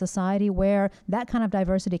culture and a society where that kind of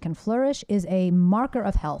diversity can flourish is a marker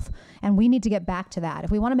of health, and we need to get back to that. If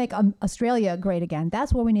we want to make Australia great again,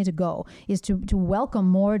 that's where we need to go, is to welcome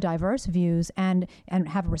more diverse views and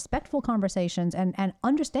have respectful conversations and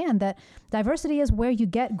understand that diversity is where you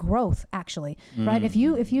get growth, actually, right? If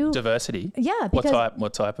you diversity, because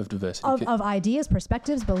what type of diversity of ideas,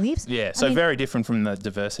 perspectives, beliefs, very different from the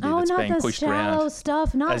diversity that's being pushed around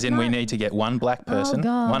stuff, we need to get one black person,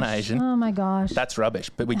 one Asian. Oh my gosh, that's rubbish.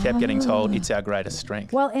 But we kept getting told it's our greatest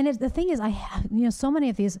strength. Well, and the thing is, I have so many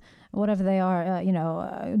of these, whatever they are,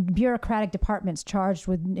 bureaucratic departments charged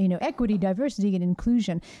with equity, diversity, and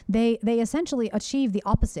inclusion. They essentially achieve the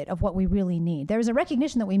opposite of what we really need. There is a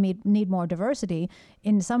recognition that we need more diversity.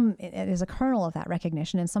 There's a kernel of that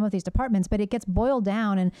recognition in some of these departments, but it gets boiled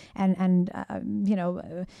down and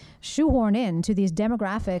shoehorned in to these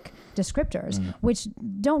demographic descriptors, which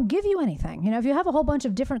don't give you anything. If you have a whole bunch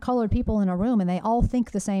of different colored people in a room and they all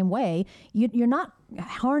think the same way, you're not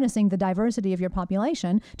harnessing the diversity of your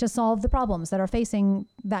population to solve the problems that are facing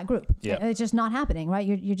that group. Yeah. It's just not happening, right?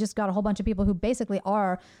 You just got a whole bunch of people who basically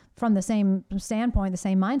are from the same standpoint, the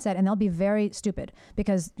same mindset, and they'll be very stupid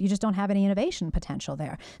because you just don't have any innovation potential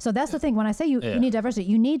there. So that's the thing. When I say you need diversity,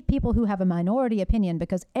 you need people who have a minority opinion,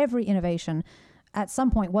 because every innovation at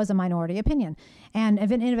some point was a minority opinion. And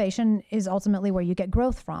if an innovation is ultimately where you get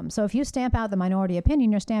growth from. So if you stamp out the minority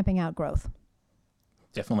opinion, you're stamping out growth.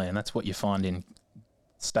 Definitely, and that's what you find in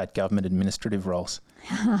state government administrative roles.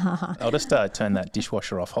 I'll just turn that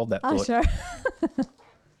dishwasher off. Hold that thought. Oh, sure. Do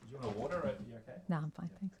you want a water? Are you okay? No, I'm fine,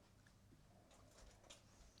 thanks.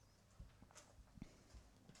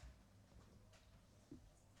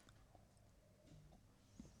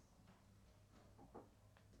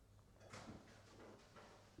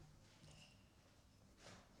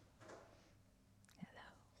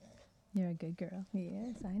 You're a good girl.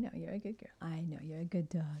 Yes, I know you're a good girl. I know you're a good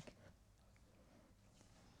dog.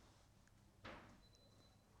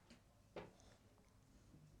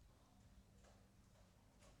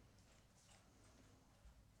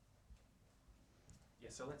 Yeah,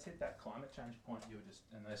 so let's hit that climate change point you were just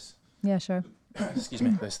in this. Yeah, sure. Excuse me,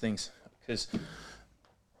 those things. Because,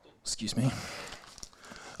 excuse me,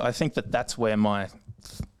 I think that's where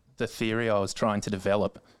the theory I was trying to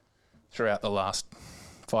develop throughout the last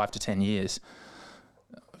 5 to 10 years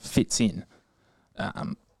fits in.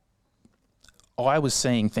 I was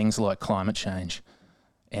seeing things like climate change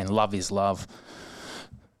and love is love,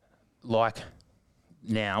 like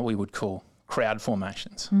now we would call crowd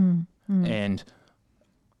formations. And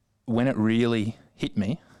when it really hit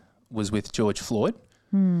me was with George Floyd.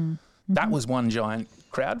 That was one giant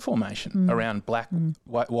crowd formation around black,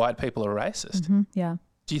 white people are racist. Yeah.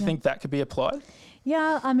 Do you think that could be applied?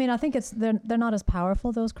 Yeah, I mean, I think they're not as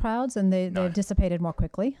powerful, those crowds, and they've dissipated more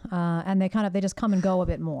quickly, and they just come and go a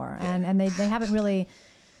bit more, and they haven't really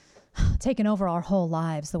taken over our whole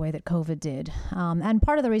lives the way that COVID did. And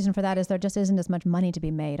part of the reason for that is there just isn't as much money to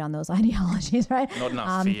be made on those ideologies, right? Not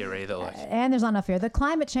enough fear either. And there's not enough fear. The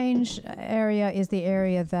climate change area is the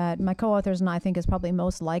area that my co-authors and I think is probably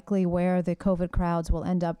most likely where the COVID crowds will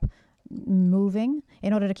end up moving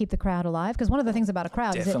in order to keep the crowd alive. Because one of the things about a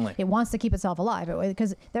crowd is it wants to keep itself alive,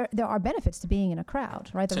 because there are benefits to being in a crowd,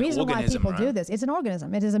 right? The reason why people do this, it's an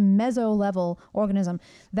organism. It is a meso-level organism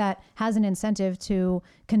that has an incentive to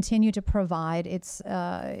continue to provide its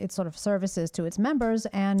sort of services to its members,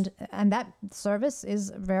 and that service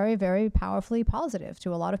is very, very powerfully positive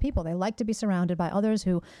to a lot of people. They like to be surrounded by others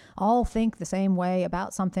who all think the same way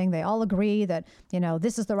about something. They all agree that,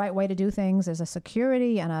 this is the right way to do things. There's a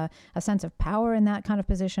security and a sense of power in that kind of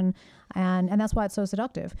position. And that's why it's so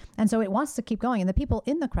seductive. And so it wants to keep going. And the people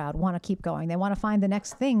in the crowd want to keep going. They want to find the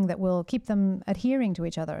next thing that will keep them adhering to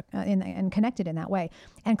each other and connected in that way.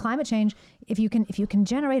 And climate change, if you can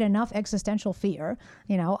generate enough existential fear,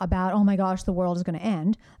 about, oh my gosh, the world is going to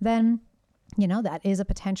end, then that is a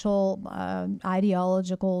potential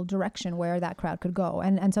ideological direction where that crowd could go.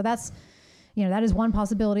 And so that's, that is one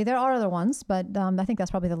possibility. There are other ones, but I think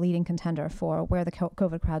that's probably the leading contender for where the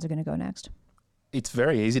COVID crowds are going to go next. It's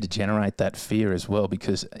very easy to generate that fear as well,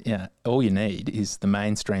 because all you need is the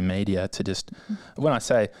mainstream media to just, when I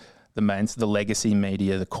say the legacy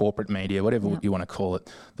media, the corporate media, whatever you want to call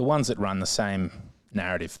it, the ones that run the same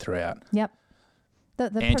narrative throughout. Yep.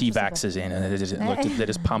 The anti-vaxxers in, and they're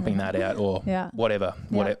just pumping that out, or whatever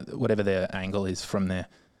their angle is from their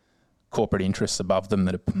corporate interests above them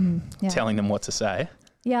that are telling them what to say.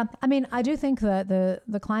 Yeah, I mean, I do think that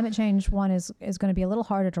the climate change one is going to be a little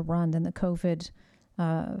harder to run than the COVID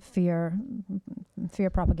fear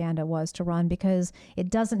propaganda was to run, because it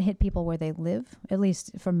doesn't hit people where they live, at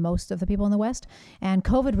least for most of the people in the West. And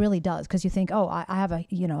COVID really does, because you think, I have a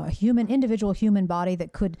individual human body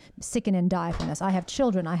that could sicken and die from this. I have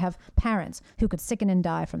children, I have parents who could sicken and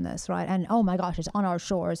die from this, right? And oh my gosh, it's on our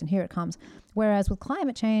shores and here it comes. Whereas with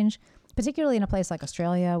climate change, particularly in a place like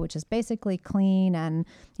Australia, which is basically clean, and,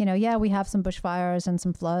 we have some bushfires and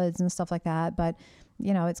some floods and stuff like that, but,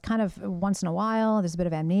 it's kind of once in a while, there's a bit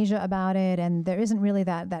of amnesia about it, and there isn't really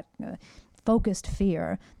that focused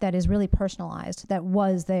fear that is really personalized that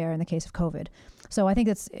was there in the case of COVID. So I think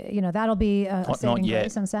it's, that'll be a saving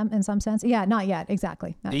grace in some sense. Yeah, not yet.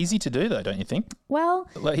 Exactly. Easy to do though, don't you think? Well,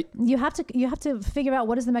 you have to figure out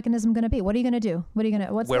what is the mechanism going to be. What are you going to do?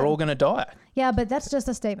 We're all going to die. Yeah, but that's just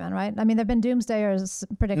a statement, right? I mean, there've been doomsdayers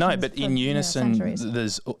predictions. No, but in unison,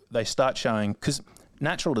 they start showing, because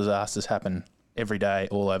natural disasters happen every day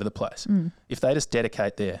all over the place. If they just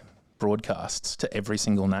dedicate their broadcasts to every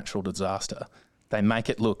single natural disaster, they make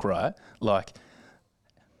it look like,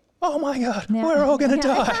 oh my God, we're all going to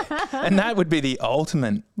die. And that would be the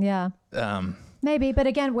ultimate. Yeah. Maybe, but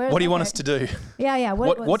again, what do you want us to do? Yeah.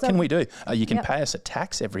 What can we do? You can pay us a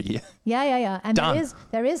tax every year. Yeah. And Done.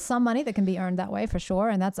 there is some money that can be earned that way for sure.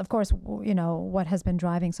 And that's, of course, what has been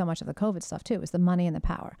driving so much of the COVID stuff too, is the money and the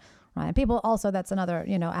power, right? And people also, that's another,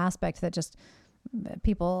 aspect that just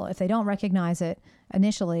people, if they don't recognize it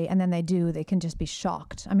initially and then they do, they can just be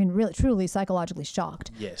shocked. I mean, really, truly psychologically shocked.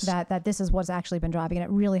 Yes. That this is what's actually been driving it. It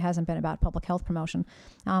really hasn't been about public health promotion.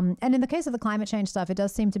 And in the case of the climate change stuff, it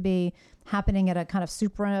does seem to be happening at a kind of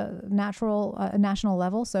supranatural, national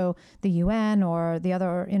level. So the UN or the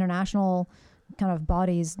other international kind of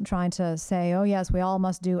bodies trying to say, oh yes, we all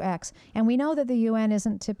must do X. And we know that the UN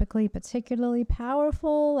isn't typically particularly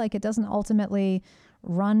powerful. Like, it doesn't ultimately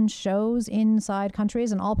run shows inside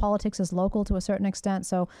countries, and all politics is local to a certain extent.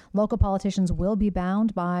 So local politicians will be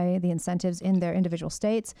bound by the incentives in their individual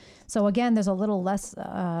states. So again, there's a little less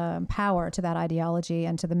power to that ideology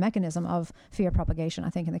and to the mechanism of fear propagation, I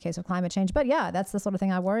think, in the case of climate change. But yeah, that's the sort of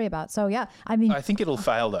thing I worry about. So yeah, I mean, I think it'll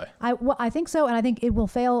fail though. I think so. And I think it will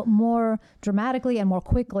fail more dramatically and more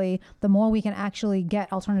quickly the more we can actually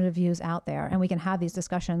get alternative views out there and we can have these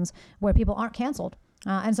discussions where people aren't canceled.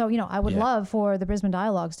 And so, I would love for the Brisbane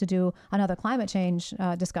Dialogues to do another climate change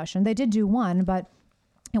discussion. They did do one, but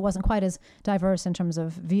it wasn't quite as diverse in terms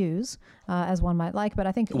of views as one might like. But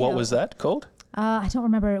I think what was that called? I don't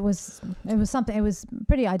remember. It was something. It was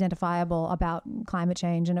pretty identifiable about climate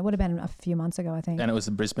change, and it would have been a few months ago, I think. And it was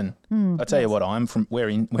in Brisbane. I'll tell you what. We're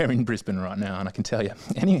in Brisbane right now, and I can tell you,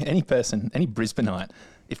 any person, any Brisbaneite,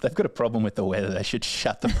 if they've got a problem with the weather, they should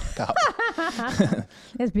shut the fuck up.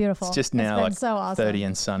 It's beautiful. It's just now like so awesome. 30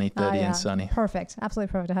 and sunny. Perfect. Absolutely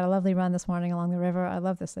perfect. I had a lovely run this morning along the river. I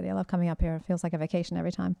love this city. I love coming up here. It feels like a vacation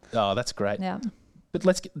every time. Oh, that's great. Yeah. But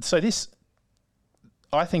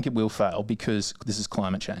I think it will fail because this is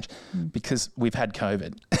climate change, because we've had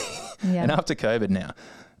COVID. Yeah. And after COVID now,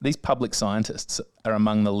 these public scientists are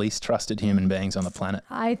among the least trusted human beings on the planet.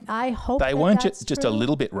 I hope they weren't that's just true. a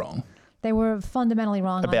little bit wrong. They were fundamentally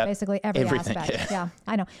wrong about on basically everything aspect. Yeah,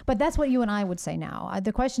 I know. But that's what you and I would say now.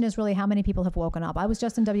 The question is really how many people have woken up. I was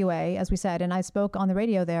just in WA, as we said, and I spoke on the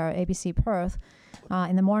radio there, ABC Perth,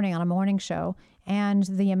 in the morning on a morning show. And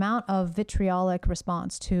the amount of vitriolic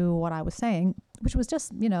response to what I was saying, which was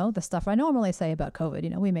just, the stuff I normally say about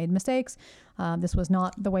COVID. We made mistakes. This was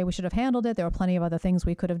not the way we should have handled it. There were plenty of other things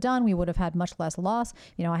we could have done. We would have had much less loss.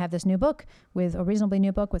 I have this new book a reasonably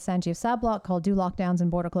new book with Sanjeev Sablock called Do Lockdowns and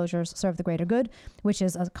Border Closures Serve the Greater Good, which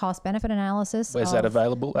is a cost-benefit analysis. Where's that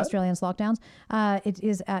available at? Australians' lockdowns. It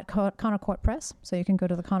is at Connor Court Press. So you can go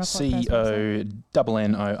to the Connor Court Press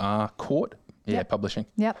website. CONNOR Court. Yeah, Yep. Publishing.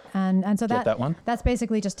 Yep. And so Get that one. that's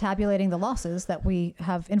basically just tabulating the losses that we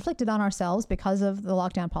have inflicted on ourselves because of the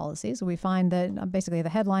lockdown policies. We find that basically the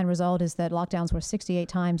headline result is that lockdowns were 68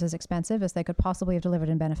 times as expensive as they could possibly have delivered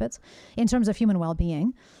in benefits in terms of human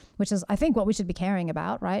well-being, which is, I think, what we should be caring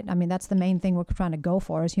about, right? I mean, that's the main thing we're trying to go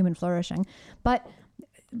for is human flourishing. But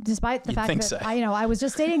despite the fact that so. I was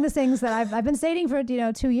just stating the things that I've been stating for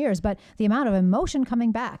 2 years, but the amount of emotion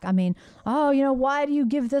coming back. I mean, why do you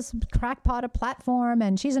give this crackpot a platform?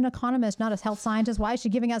 And she's an economist, not a health scientist. Why is she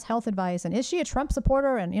giving us health advice? And is she a Trump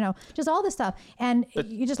supporter? And just all this stuff. And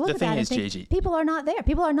you just look at that and think, Gigi, people are not there.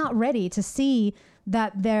 People are not ready to see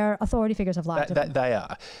that their authority figures have lied to them. They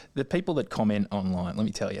are. The people that comment online, let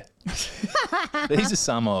me tell you, these are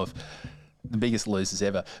some of the biggest losers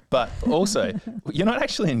ever. But also, you're not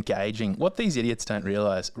actually engaging. What these idiots don't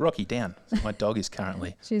realise, Rocky down, my dog is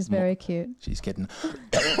currently. She's very cute. She's getting,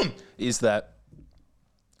 is that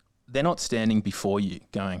they're not standing before you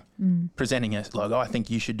going, presenting us like, I think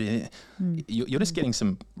you should do it. You're just getting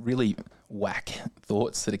some really whack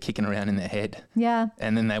thoughts that are kicking around in their head. Yeah.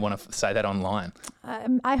 And then they want to say that online.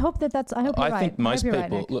 I hope that's, I hope you're right. I think most you're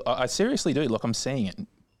people, right, look, I seriously do. Look, I'm seeing it.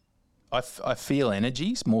 I feel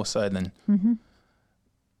energies more so than.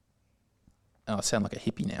 Oh, I sound like a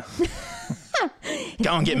hippie now.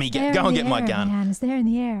 Go and get me. Go and get my gun. Man, it's there in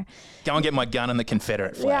the air. Go and get my gun and the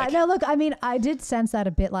Confederate flag. Yeah, no, look, I mean, I did sense that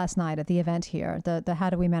a bit last night at the event here, the How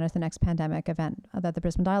Do We Manage the Next Pandemic event that the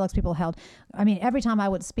Brisbane Dialogues people held. I mean, every time I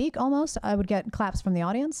would speak, almost, I would get claps from the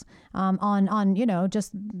audience on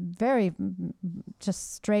just very,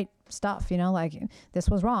 just straight stuff, like this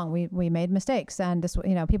was wrong. We made mistakes, and this,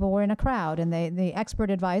 people were in a crowd, and the expert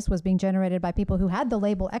advice was being generated by people who had the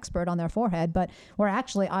label expert on their forehead, but were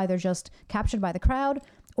actually either just captured by the crowd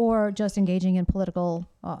or just engaging in political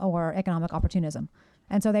or economic opportunism.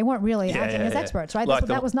 And so they weren't really acting as experts, right? Like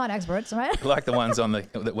that was not experts, right? Like the ones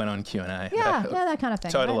that went on Q&A. Yeah, that kind of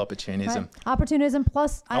thing. Total right? opportunism. Right? Opportunism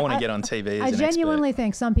plus... I want to get on TV as I an genuinely expert.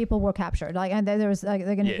 think some people were captured. And there was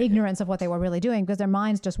an ignorance of what they were really doing because their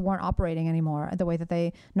minds just weren't operating anymore the way that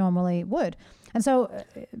they normally would. And so,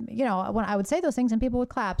 when I would say those things and people would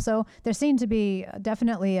clap. So there seemed to be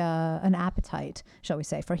definitely an appetite, shall we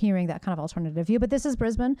say, for hearing that kind of alternative view. But this is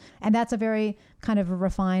Brisbane, and that's a very kind of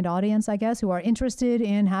refined audience, I guess, who are interested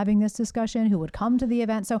in having this discussion, who would come to the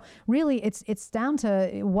event. So really, it's down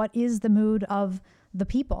to what is the mood of the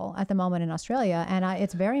people at the moment in Australia, and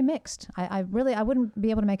it's very mixed. I wouldn't be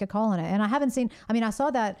able to make a call on it. And I haven't seen, I saw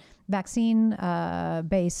that vaccine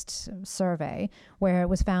based survey where it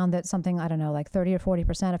was found that something, I don't know, like 30 or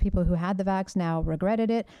 40% of people who had the vax now regretted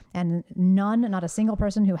it, and not a single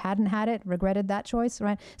person who hadn't had it regretted that choice,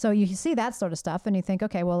 right? So you see that sort of stuff and you think,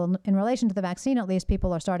 okay, well, in relation to the vaccine, at least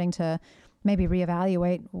people are starting to maybe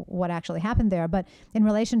reevaluate what actually happened there. But in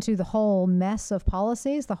relation to the whole mess of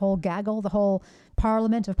policies, the whole gaggle, the whole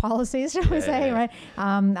parliament of policies, shall we say, right?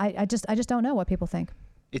 I just don't know what people think.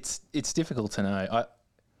 It's difficult to know.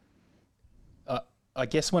 I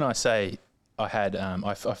guess when I say I had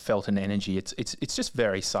I felt an energy, it's just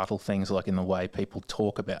very subtle things like in the way people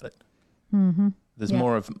talk about it. Mm-hmm. There's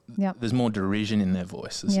there's more derision in their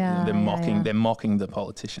voices. They're mocking the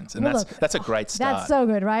politicians, and that's a great start. That's so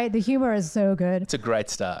good, right? The humor is so good. It's a great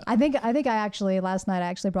start. I think last night I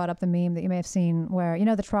actually brought up the meme that you may have seen where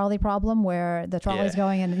the trolley problem, where the trolley's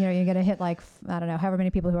going and you're going to hit like I don't know however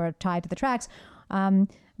many people who are tied to the tracks.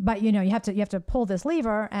 But you have to pull this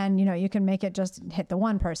lever, and you can make it just hit the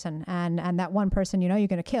one person, and that one person you're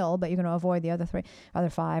going to kill, but you're going to avoid the other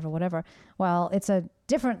five or whatever. Well, it's a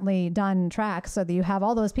differently done track so that you have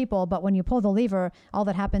all those people, but when you pull the lever, all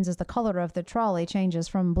that happens is the color of the trolley changes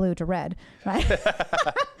from blue to red, right?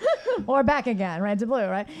 Or back again, red to blue,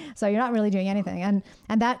 right? So you're not really doing anything. And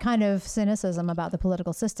that kind of cynicism about the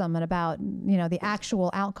political system and about, the actual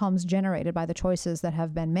outcomes generated by the choices that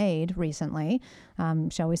have been made recently,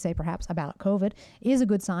 shall we say perhaps about COVID, is a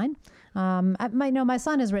good sign. My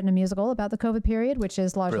son has written a musical about the COVID period, which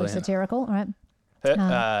is largely satirical, right?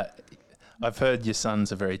 I've heard your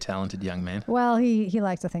son's a very talented young man. Well, he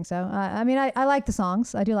likes to think so. I mean, I like the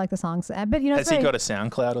songs. I do like the songs. But, Has he got a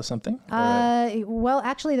SoundCloud or something? Well,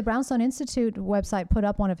 actually, the Brownstone Institute website put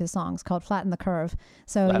up one of his songs called Flatten the Curve.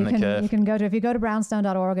 So you can go to, if you go to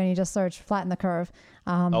brownstone.org and you just search Flatten the Curve.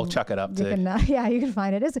 I'll chuck it up too. You can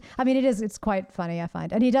find it. It's quite funny, I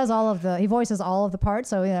find. And he does he voices all of the parts.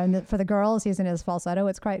 So, for the girls, he's in his falsetto.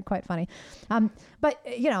 It's quite funny. But,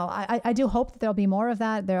 I do hope that there'll be more of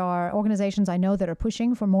that. There are organizations I know that are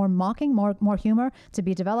pushing for more mocking, more humor to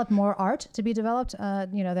be developed, more art to be developed,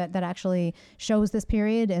 that actually shows this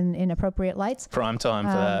period in appropriate lights. Prime time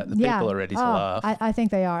for that. The people are ready to laugh. I think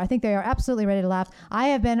they are. I think they are absolutely ready to laugh. I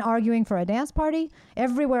have been arguing for a dance party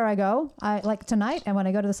everywhere I go. Like tonight, and when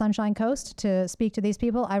I go to the Sunshine Coast to speak to these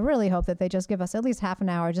people, I really hope that they just give us at least half an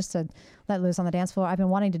hour just to let loose on the dance floor. I've been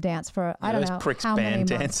wanting to dance for I don't know pricks how band many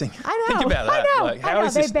dancing. months. I know. Think about that. I know. Like, I know.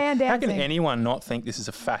 is this, band dancing. How can anyone not think this is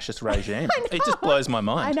a fascist regime? It just blows my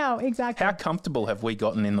mind. I know, exactly. How comfortable have we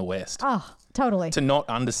gotten in the West? Oh, totally. To not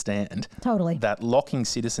understand that locking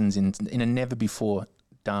citizens in a never before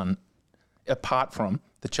done, apart from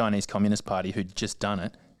the Chinese Communist Party who'd just done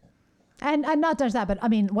it. And not just that, but I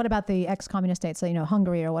mean, what about the ex-communist states, so,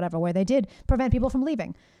 Hungary or whatever, where they did prevent people from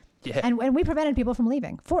leaving? Yeah. And we prevented people from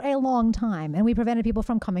leaving for a long time, and we prevented people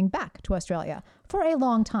from coming back to Australia for a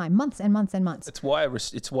long time, months and months and months. It's why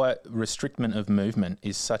restriction of movement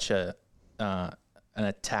is such an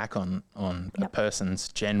attack on a person's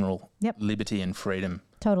general liberty and freedom.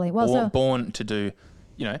 Totally. Well, born to do,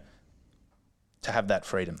 to have that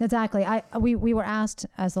freedom. Exactly. We were asked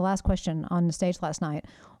as the last question on the stage last night,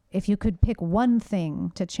 if you could pick one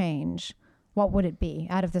thing to change, what would it be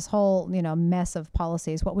out of this whole, mess of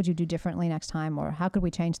policies? What would you do differently next time, or how could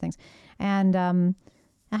we change things? And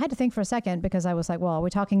I had to think for a second, because I was like, well, are we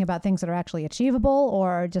talking about things that are actually achievable,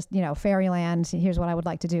 or just, fairyland? Here's what I would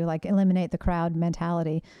like to do, like eliminate the crowd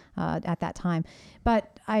mentality at that time.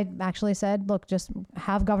 But I actually said, look, just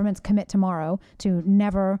have governments commit tomorrow to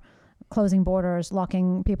never closing borders,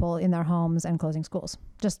 locking people in their homes, and closing schools.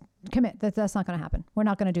 Just commit. That's not going to happen. We're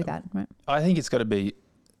not going to do that. Right? I think it's got to be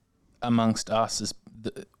amongst us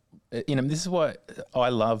this is why I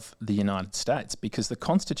love the United States, because the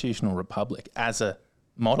constitutional republic as a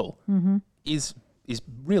model is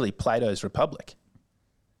really Plato's republic.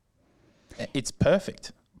 It's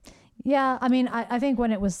perfect. Yeah, I mean, I think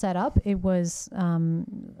when it was set up, it was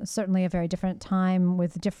certainly a very different time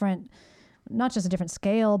with not just a different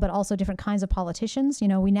scale, but also different kinds of politicians.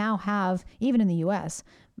 We now have, even in the U.S.,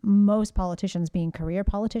 most politicians being career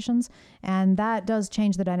politicians, and that does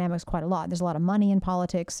change the dynamics quite a lot. There's a lot of money in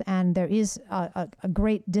politics, and there is a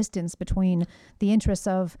great distance between the interests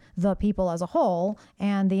of the people as a whole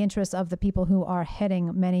and the interests of the people who are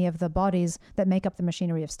heading many of the bodies that make up the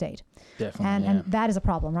machinery of state. Definitely, and that is a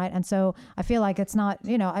problem, right? And so I feel like it's not,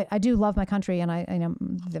 I do love my country, and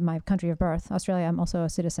my country of birth, Australia. I'm also a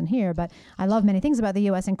citizen here, but I love many things about the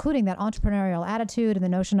U.S., including that entrepreneurial attitude and the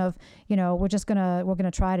notion of, we're gonna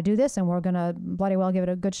try to do this, and we're gonna bloody well give it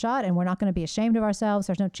a good shot, and we're not gonna be ashamed of ourselves.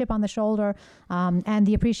 There's no chip on the shoulder, and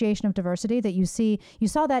the appreciation of diversity that you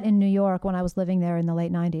saw that in New York when I was living there in the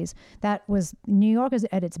late 90s. That was New York is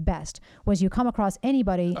at its best. Was you come across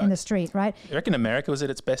anybody in the street, right? You reckon America was at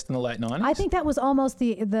its best in the late 90s? I think that was almost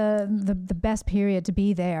the best period to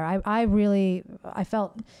be there. I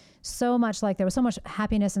felt so much like there was so much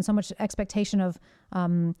happiness and so much expectation of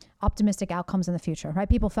optimistic outcomes in the future, right?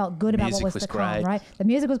 People felt good about what was to come, right? The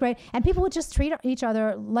music was great. And people would just treat each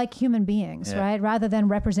other like human beings, right? Rather than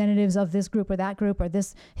representatives of this group or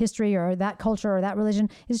this history or that culture or that religion.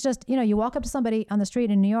 It's just, you walk up to somebody on the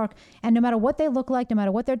street in New York, and no matter what they look like, no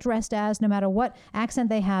matter what they're dressed as, no matter what accent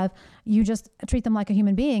they have, you just treat them like a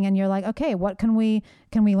human being. And you're like, okay, what can we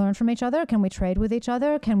learn from each other? Can we trade with each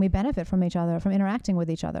other? Can we benefit from each other, from interacting with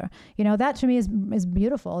each other? That to me is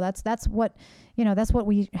beautiful. That's what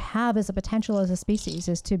we have as a potential as a species,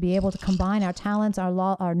 is to be able to combine our talents,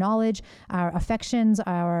 our knowledge, our affections,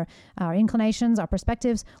 our inclinations, our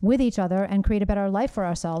perspectives with each other, and create a better life for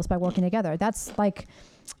ourselves by working together. That's like,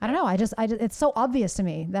 I don't know. I just it's so obvious to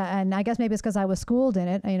me that, and I guess maybe it's because I was schooled in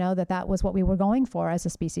it, that was what we were going for as a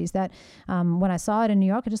species. That when I saw it in New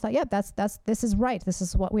York, I just thought, this is right. This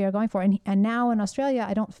is what we are going for. And now in Australia,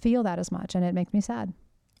 I don't feel that as much, and it makes me sad.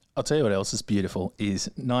 I'll tell you what else is beautiful is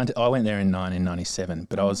I went there in 1997,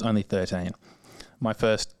 but I was only 13. My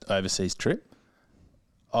first overseas trip,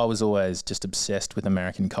 I was always just obsessed with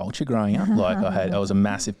American culture growing up. Like I was a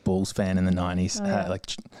massive Bulls fan in the 90s.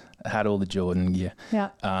 Had all the Jordan gear. Yeah.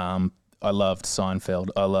 I loved Seinfeld.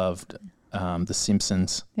 I loved The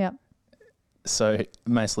Simpsons. Yeah. So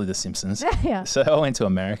mostly The Simpsons. Yeah. So I went to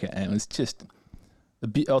America, and it was just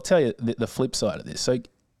I'll tell you the flip side of this. So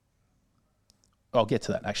I'll get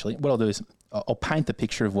to that, actually. What I'll do is I'll paint the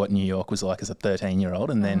picture of what New York was like as a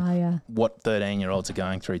 13-year-old and then what 13-year-olds are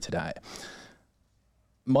going through today.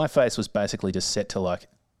 My face was basically just set to like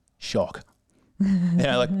shock.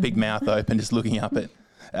 Like big mouth open, just looking up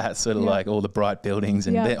at sort of like all the bright buildings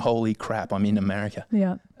and holy crap, I'm in America.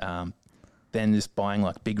 Yeah. Then just buying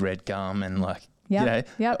like big red gum and like,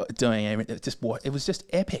 doing everything. It was just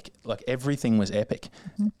epic. Like everything was epic.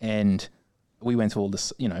 Mm-hmm. And we went to all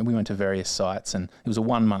this, we went to various sites and it was a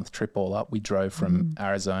 1 month trip all up. We drove from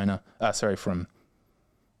from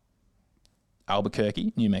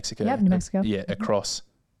Albuquerque, New Mexico. Yep, New Mexico. Across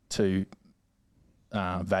to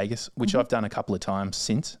Vegas, which I've done a couple of times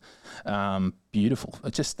since. Beautiful.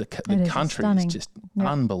 It's just the country is just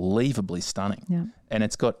unbelievably stunning. Yeah. And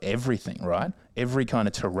it's got everything, right? Every kind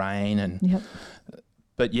of terrain and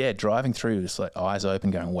but driving through just like eyes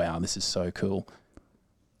open going, wow, this is so cool.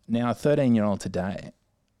 Now a 13-year-old today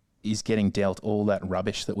is getting dealt all that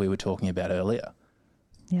rubbish that we were talking about earlier.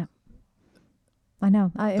 Yeah. I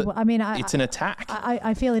know. It's an attack.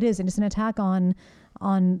 I feel it is, and it's an attack on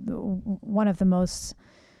one of the most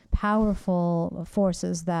powerful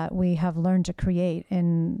forces that we have learned to create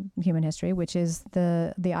in human history, which is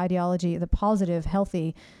the ideology, the positive,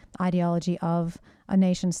 healthy ideology of a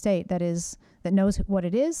nation state that knows what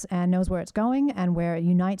it is and knows where it's going and where it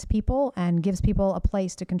unites people and gives people a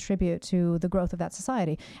place to contribute to the growth of that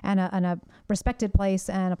society and a respected place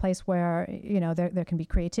and a place where there can be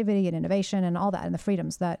creativity and innovation and all that and the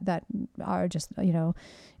freedoms that are just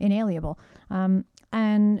inalienable.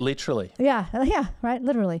 And literally, right,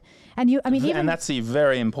 literally, and that's the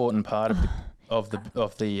very important part of the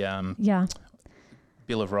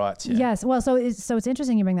Bill of Rights. Yeah. Yes. Well, so it's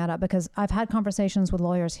interesting you bring that up because I've had conversations with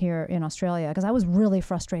lawyers here in Australia because I was really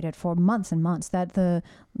frustrated for months and months that the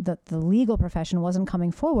legal profession wasn't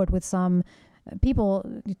coming forward with some people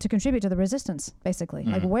to contribute to the resistance, basically.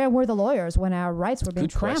 Like, where were the lawyers when our rights were being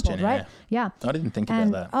trampled, right? Yeah. I didn't think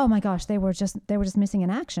about that. Oh my gosh, they were just missing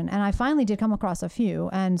in action. And I finally did come across a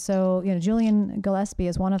few. And so, Julian Gillespie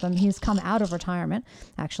is one of them. He's come out of retirement,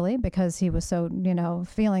 actually, because he was so,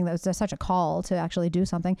 feeling that it was such a call to actually do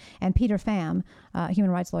something. And Peter Pham,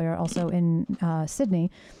 human rights lawyer, also in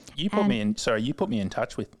Sydney. You put me in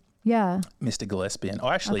touch with Mr. Gillespie. And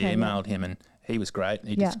I actually emailed him and he was great.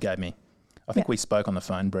 He just gave me... I think we spoke on the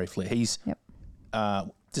phone briefly. He's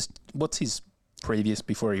what's his previous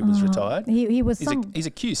before he was retired? He was he's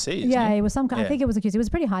a QC, isn't he? He was some I think it was a QC. He was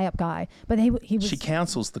a pretty high up guy, but he was. She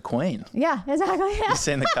counsels the Queen. Yeah, exactly. Yeah. You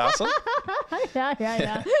seen the castle?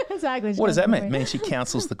 yeah, exactly. What does that mean? It means she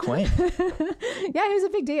counsels the Queen. Yeah, he was a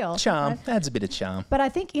big deal. Charm adds a bit of charm. But I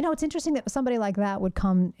think it's interesting that somebody like that would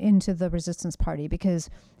come into the resistance party because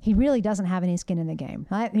he really doesn't have any skin in the game.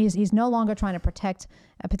 Right? He's no longer trying to protect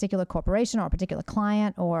a particular corporation or a particular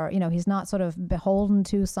client, or he's not sort of beholden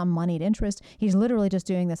to some moneyed interest. He's literally just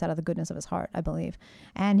doing this out of the goodness of his heart, I believe.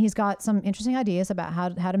 And he's got some interesting ideas about how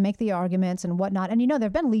to make the arguments and whatnot. And there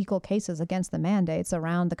have been legal cases against the mandates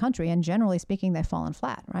around the country, and generally speaking, they've fallen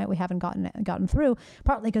flat. Right? We haven't gotten through,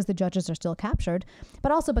 partly because the judges are still captured,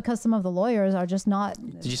 but also because some of the lawyers are just not.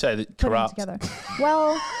 Did you say that corrupt? Together.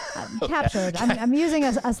 Well, captured. I'm using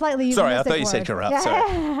a slightly. Sorry, I thought you word. Said corrupt. Yeah.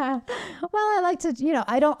 Sorry. Well, I like to.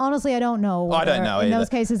 I don't know. I don't know in either. Those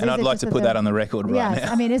cases, and I'd like to put that on the record right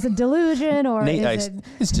now. I mean, is it delusion or is it?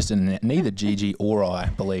 It's just neither Gigi or I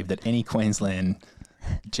believe that any Queensland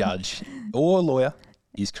judge or lawyer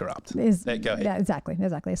is corrupt. Go ahead. Yeah,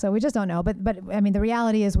 exactly. So we just don't know. But I mean, the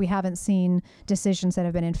reality is we haven't seen decisions that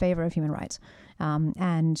have been in favor of human rights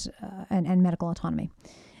and medical autonomy.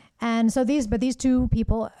 And so these two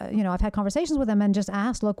people, I've had conversations with them and just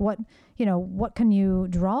asked, look, what can you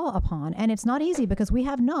draw upon? And it's not easy because we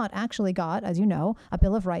have not actually got, as you know, a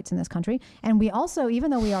Bill of Rights in this country. And we also,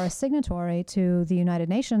 even though we are a signatory to the United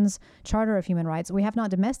Nations Charter of Human Rights, we have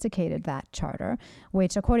not domesticated that charter,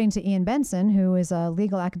 which according to Ian Benson, who is a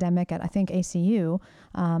legal academic at, I think, ACU,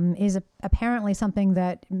 is apparently something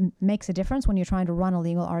that makes a difference when you're trying to run a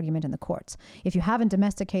legal argument in the courts. If you haven't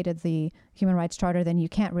domesticated the Human Rights Charter, then you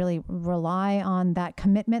can't really rely on that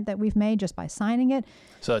commitment that we've made just by signing it.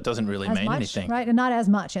 So it doesn't really mean anything, right? And not as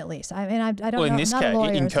much, at least. I mean, I don't know. Well, in this case,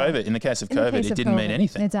 in the case of COVID, it didn't mean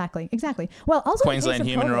anything. Exactly. Well, also Queensland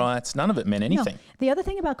human rights, none of it meant anything. No. The other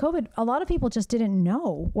thing about COVID, a lot of people just didn't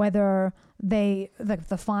know whether the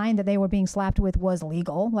fine that they were being slapped with was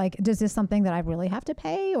legal. Like, is this something that I really have to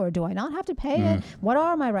pay, or do I not have to pay it? What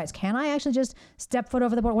are my rights? Can I actually just step foot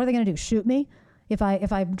over the board? What are they going to do? Shoot me? If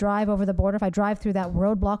I drive over the border, if I drive through that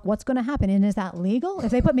roadblock, what's going to happen? And is that legal?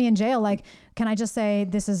 If they put me in jail, like, can I just say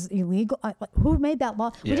this is illegal? Who made that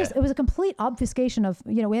law? Yeah. It was a complete obfuscation of,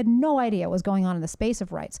 we had no idea what was going on in the space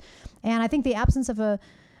of rights. And I think the absence of a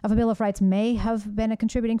Bill of Rights may have been a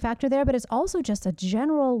contributing factor there, but it's also just a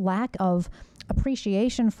general lack of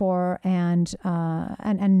appreciation for and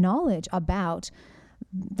knowledge about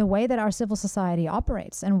the way that our civil society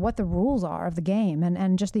operates and what the rules are of the game,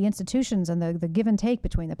 and just the institutions and the give and take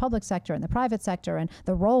between the public sector and the private sector, and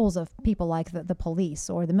the roles of people like the police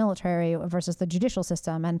or the military versus the judicial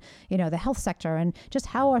system, and the health sector, and just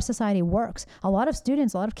how our society works. A lot of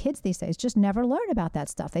students, a lot of kids these days just never learn about that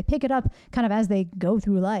stuff. They pick it up kind of as they go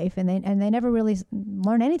through life, and they never really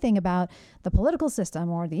learn anything about the political system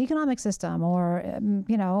or the economic system or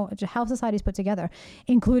how society is put together,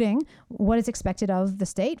 including what is expected of the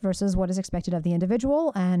state versus what is expected of the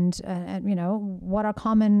individual, and what our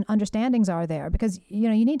common understandings are there, because you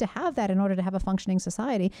need to have that in order to have a functioning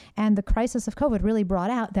society. And the crisis of COVID really brought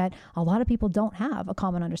out that a lot of people don't have a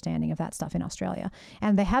common understanding of that stuff in Australia,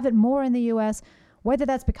 and they have it more in the US. Whether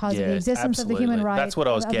that's because of the existence absolutely. of the human rights. That's what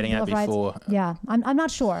I was getting at before. Yeah, I'm not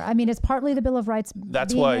sure. I mean, it's partly the Bill of Rights.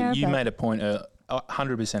 That's why there, you made a point. I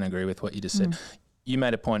 100% agree with what you just said. You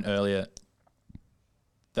made a point earlier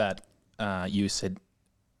that you said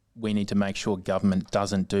we need to make sure government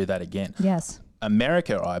doesn't do that again. Yes.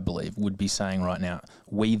 America, I believe, would be saying right now,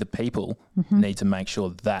 we the people need to make sure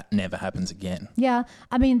that never happens again. Yeah,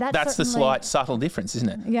 I mean that's the slight subtle difference, isn't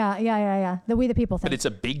it? Yeah. The we the people thing. But it's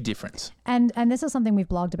a big difference. And this is something we've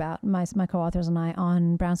blogged about, my co-authors and I,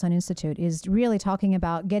 on Brownstein Institute, is really talking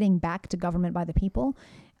about getting back to government by the people.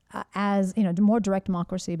 As more direct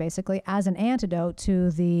democracy, basically, as an antidote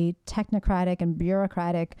to the technocratic and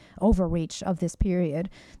bureaucratic overreach of this period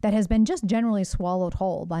that has been just generally swallowed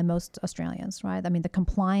whole by most Australians, right? I mean, the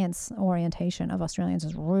compliance orientation of Australians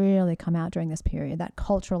has really come out during this period, that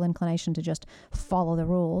cultural inclination to just follow the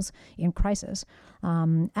rules in crisis.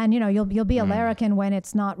 And you'll be a larrikin when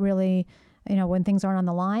it's not really, when things aren't on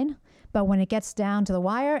the line. But when it gets down to the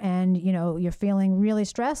wire and, you're feeling really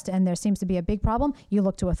stressed and there seems to be a big problem, you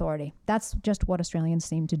look to authority. That's just what Australians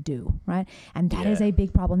seem to do, right? And that is a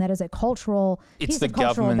big problem. That is a cultural It's the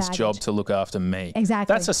government's job to look after me.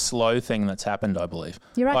 Exactly. That's a slow thing that's happened, I believe.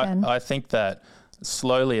 You reckon? I think that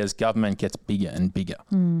slowly as government gets bigger and bigger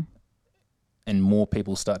and more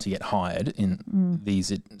people start to get hired in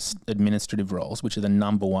these administrative roles, which are the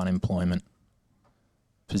number one employment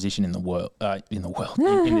position in the world, in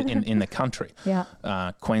the country.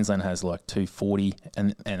 Yeah. Queensland has like 240,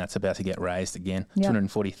 and that's about to get raised again,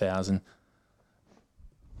 240,000.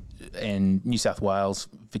 And New South Wales,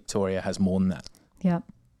 Victoria has more than that. Yeah.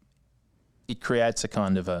 It creates a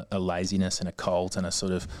kind of a laziness and a cult and a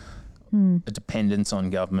sort of a dependence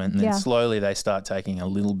on government, and then slowly they start taking a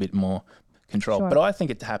little bit more control. Sure. But I think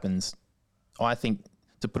it happens. I think,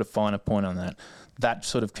 to put a finer point on that, that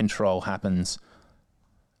sort of control happens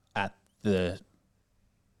at the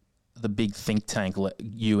big think tank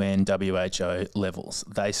UN, WHO levels.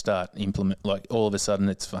 They start implement, like all of a sudden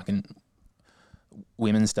it's fucking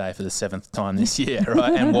Women's Day for the 7th time this year,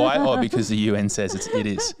 right? And why? Oh, because the UN says it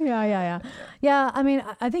is. Yeah. I mean,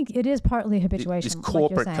 I think it is partly habituation. This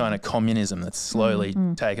corporate kind of communism that's slowly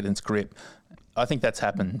taken its grip. I think that's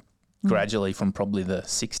happened gradually from probably the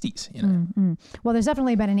 60s, Well, there's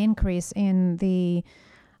definitely been an increase in the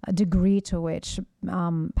degree to which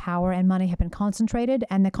power and money have been concentrated,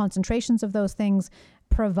 and the concentrations of those things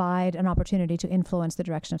provide an opportunity to influence the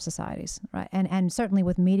direction of societies, right? And certainly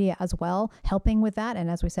with media as well, helping with that. And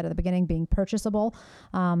as we said at the beginning, being purchasable,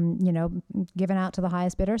 given out to the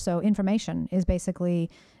highest bidder. So information is basically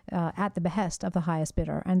at the behest of the highest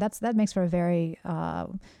bidder, and that makes for a very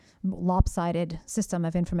lopsided system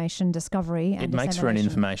of information discovery and it makes for an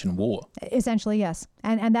information war. Essentially, yes.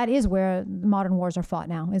 And that is where modern wars are fought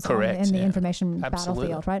now, is correct, in the information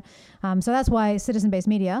battlefield, right? So that's why citizen-based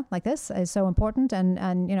media like this is so important. And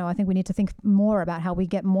I think we need to think more about how we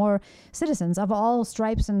get more citizens of all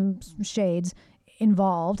stripes and shades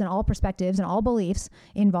involved, and all perspectives and all beliefs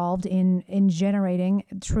involved in generating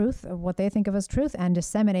truth, what they think of as truth, and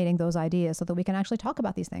disseminating those ideas so that we can actually talk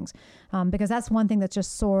about these things. Because that's one thing that's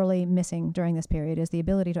just sorely missing during this period, is the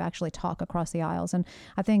ability to actually talk across the aisles. And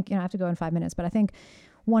I think, I have to go in 5 minutes, but I think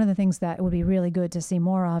one of the things that would be really good to see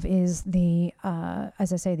more of is the,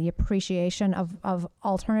 as I say, the appreciation of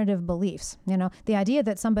alternative beliefs. You know, the idea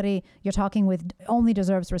that somebody you're talking with only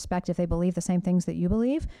deserves respect if they believe the same things that you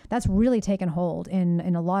believe, that's really taken hold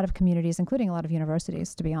in a lot of communities, including a lot of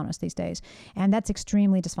universities, to be honest, these days. And that's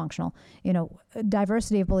extremely dysfunctional. You know,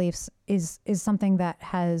 diversity of beliefs is something that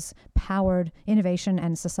has powered innovation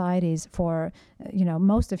and societies for, you know,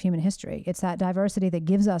 most of human history. It's that diversity that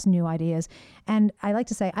gives us new ideas. And I like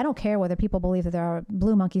to say, I don't care whether people believe that there are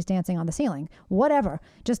blue monkeys dancing on the ceiling, whatever.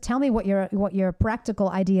 Just tell me what your practical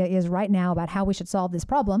idea is right now about how we should solve this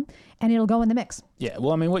problem, and it'll go in the mix. Yeah,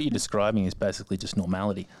 well, I mean, what you're describing is basically just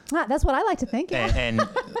normality. That's what I like to think. Yeah. And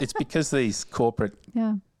it's because these corporate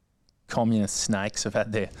communist snakes have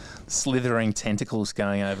had their slithering tentacles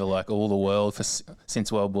going over like all the world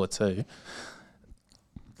since World War II.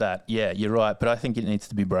 That, yeah, you're right, but I think it needs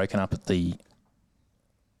to be broken up at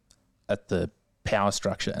the power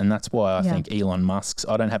structure, and that's why I think Elon Musk's.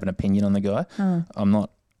 I don't have an opinion on the guy. I'm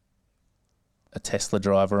not a Tesla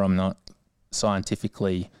driver. I'm not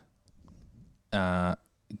scientifically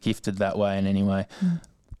gifted that way in any way.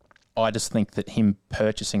 I just think that him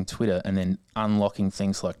purchasing Twitter and then unlocking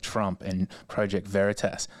things like Trump and Project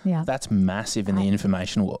Veritas, that's massive in the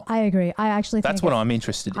information war. I agree. I actually think that's what I'm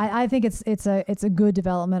interested in. I think it's a good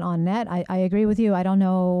development on net. I agree with you. I don't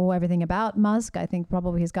know everything about Musk. I think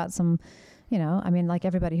probably he's got some, you know, I mean, like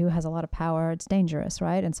everybody who has a lot of power, it's dangerous,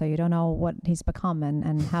 right? And so you don't know what he's become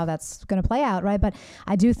and how that's going to play out, right? But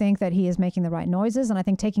I do think that he is making the right noises, and I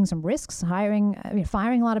think taking some risks, firing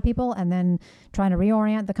a lot of people, and then trying to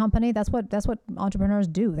reorient the company. That's what entrepreneurs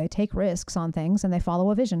do. They take risks on things and they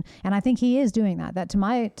follow a vision. And I think he is doing that. That to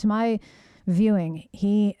my viewing,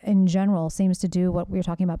 he in general seems to do what we were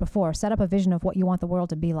talking about before: set up a vision of what you want the world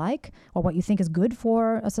to be like, or what you think is good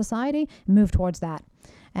for a society, move towards that.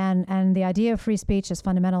 And the idea of free speech is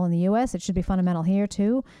fundamental in the U.S. It should be fundamental here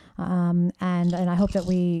too. And I hope that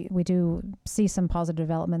we do see some positive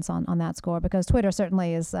developments on that score, because Twitter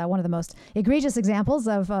certainly is one of the most egregious examples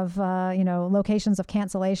of locations of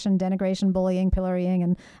cancellation, denigration, bullying,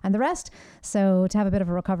 pillorying, and the rest. So to have a bit of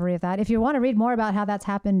a recovery of that. If you want to read more about how that's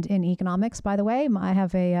happened in economics, by the way, I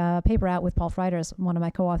have a paper out with Paul Freiders, one of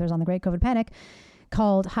my co-authors on the Great COVID Panic,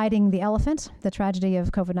 called Hiding the Elephant, the Tragedy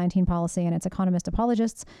of COVID-19 Policy and Its Economist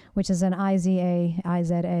Apologists, which is an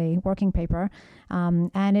IZA working paper.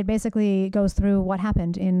 And it basically goes through what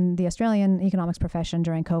happened in the Australian economics profession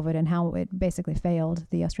during COVID and how it basically failed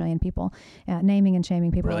the Australian people, naming and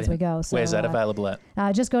shaming people as we go. So, where's that available at?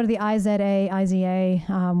 Just go to the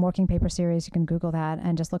IZA working paper series. You can Google that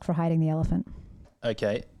and just look for Hiding the Elephant.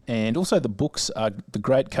 Okay. And also the books are The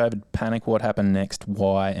Great COVID Panic, What Happened Next,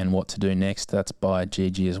 Why and What to Do Next. That's by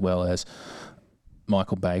Gigi, as well as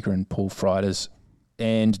Michael Baker and Paul Freiders.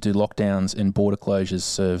 And Do Lockdowns and Border Closures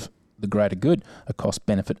Serve the Greater Good? A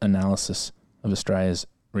cost-benefit analysis of Australia's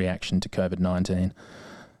reaction to COVID-19.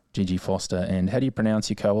 Gigi Foster. And how do you pronounce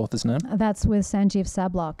your co-author's name? That's with Sanjeev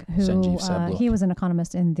Sablock, who he was an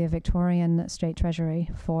economist in the Victorian State Treasury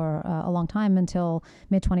for a long time, until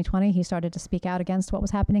mid-2020. He started to speak out against what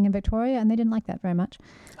was happening in Victoria, and they didn't like that very much.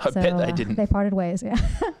 I bet they didn't. They parted ways, yeah.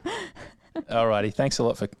 All righty. Thanks a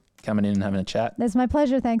lot for coming in and having a chat. It's my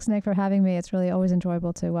pleasure. Thanks, Nick, for having me. It's really always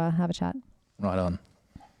enjoyable to have a chat. Right on.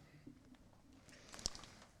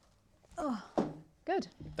 Oh, good.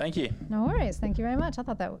 Thank you. No worries. Thank you very much. I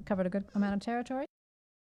thought that covered a good amount of territory.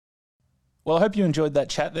 Well, I hope you enjoyed that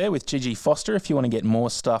chat there with Gigi Foster. If you want to get more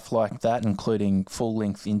stuff like that, including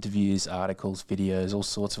full-length interviews, articles, videos, all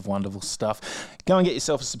sorts of wonderful stuff, go and get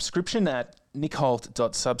yourself a subscription at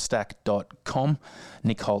nickholt.substack.com,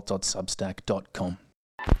 nickholt.substack.com.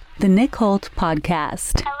 The Nick Holt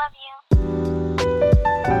Podcast. I love you.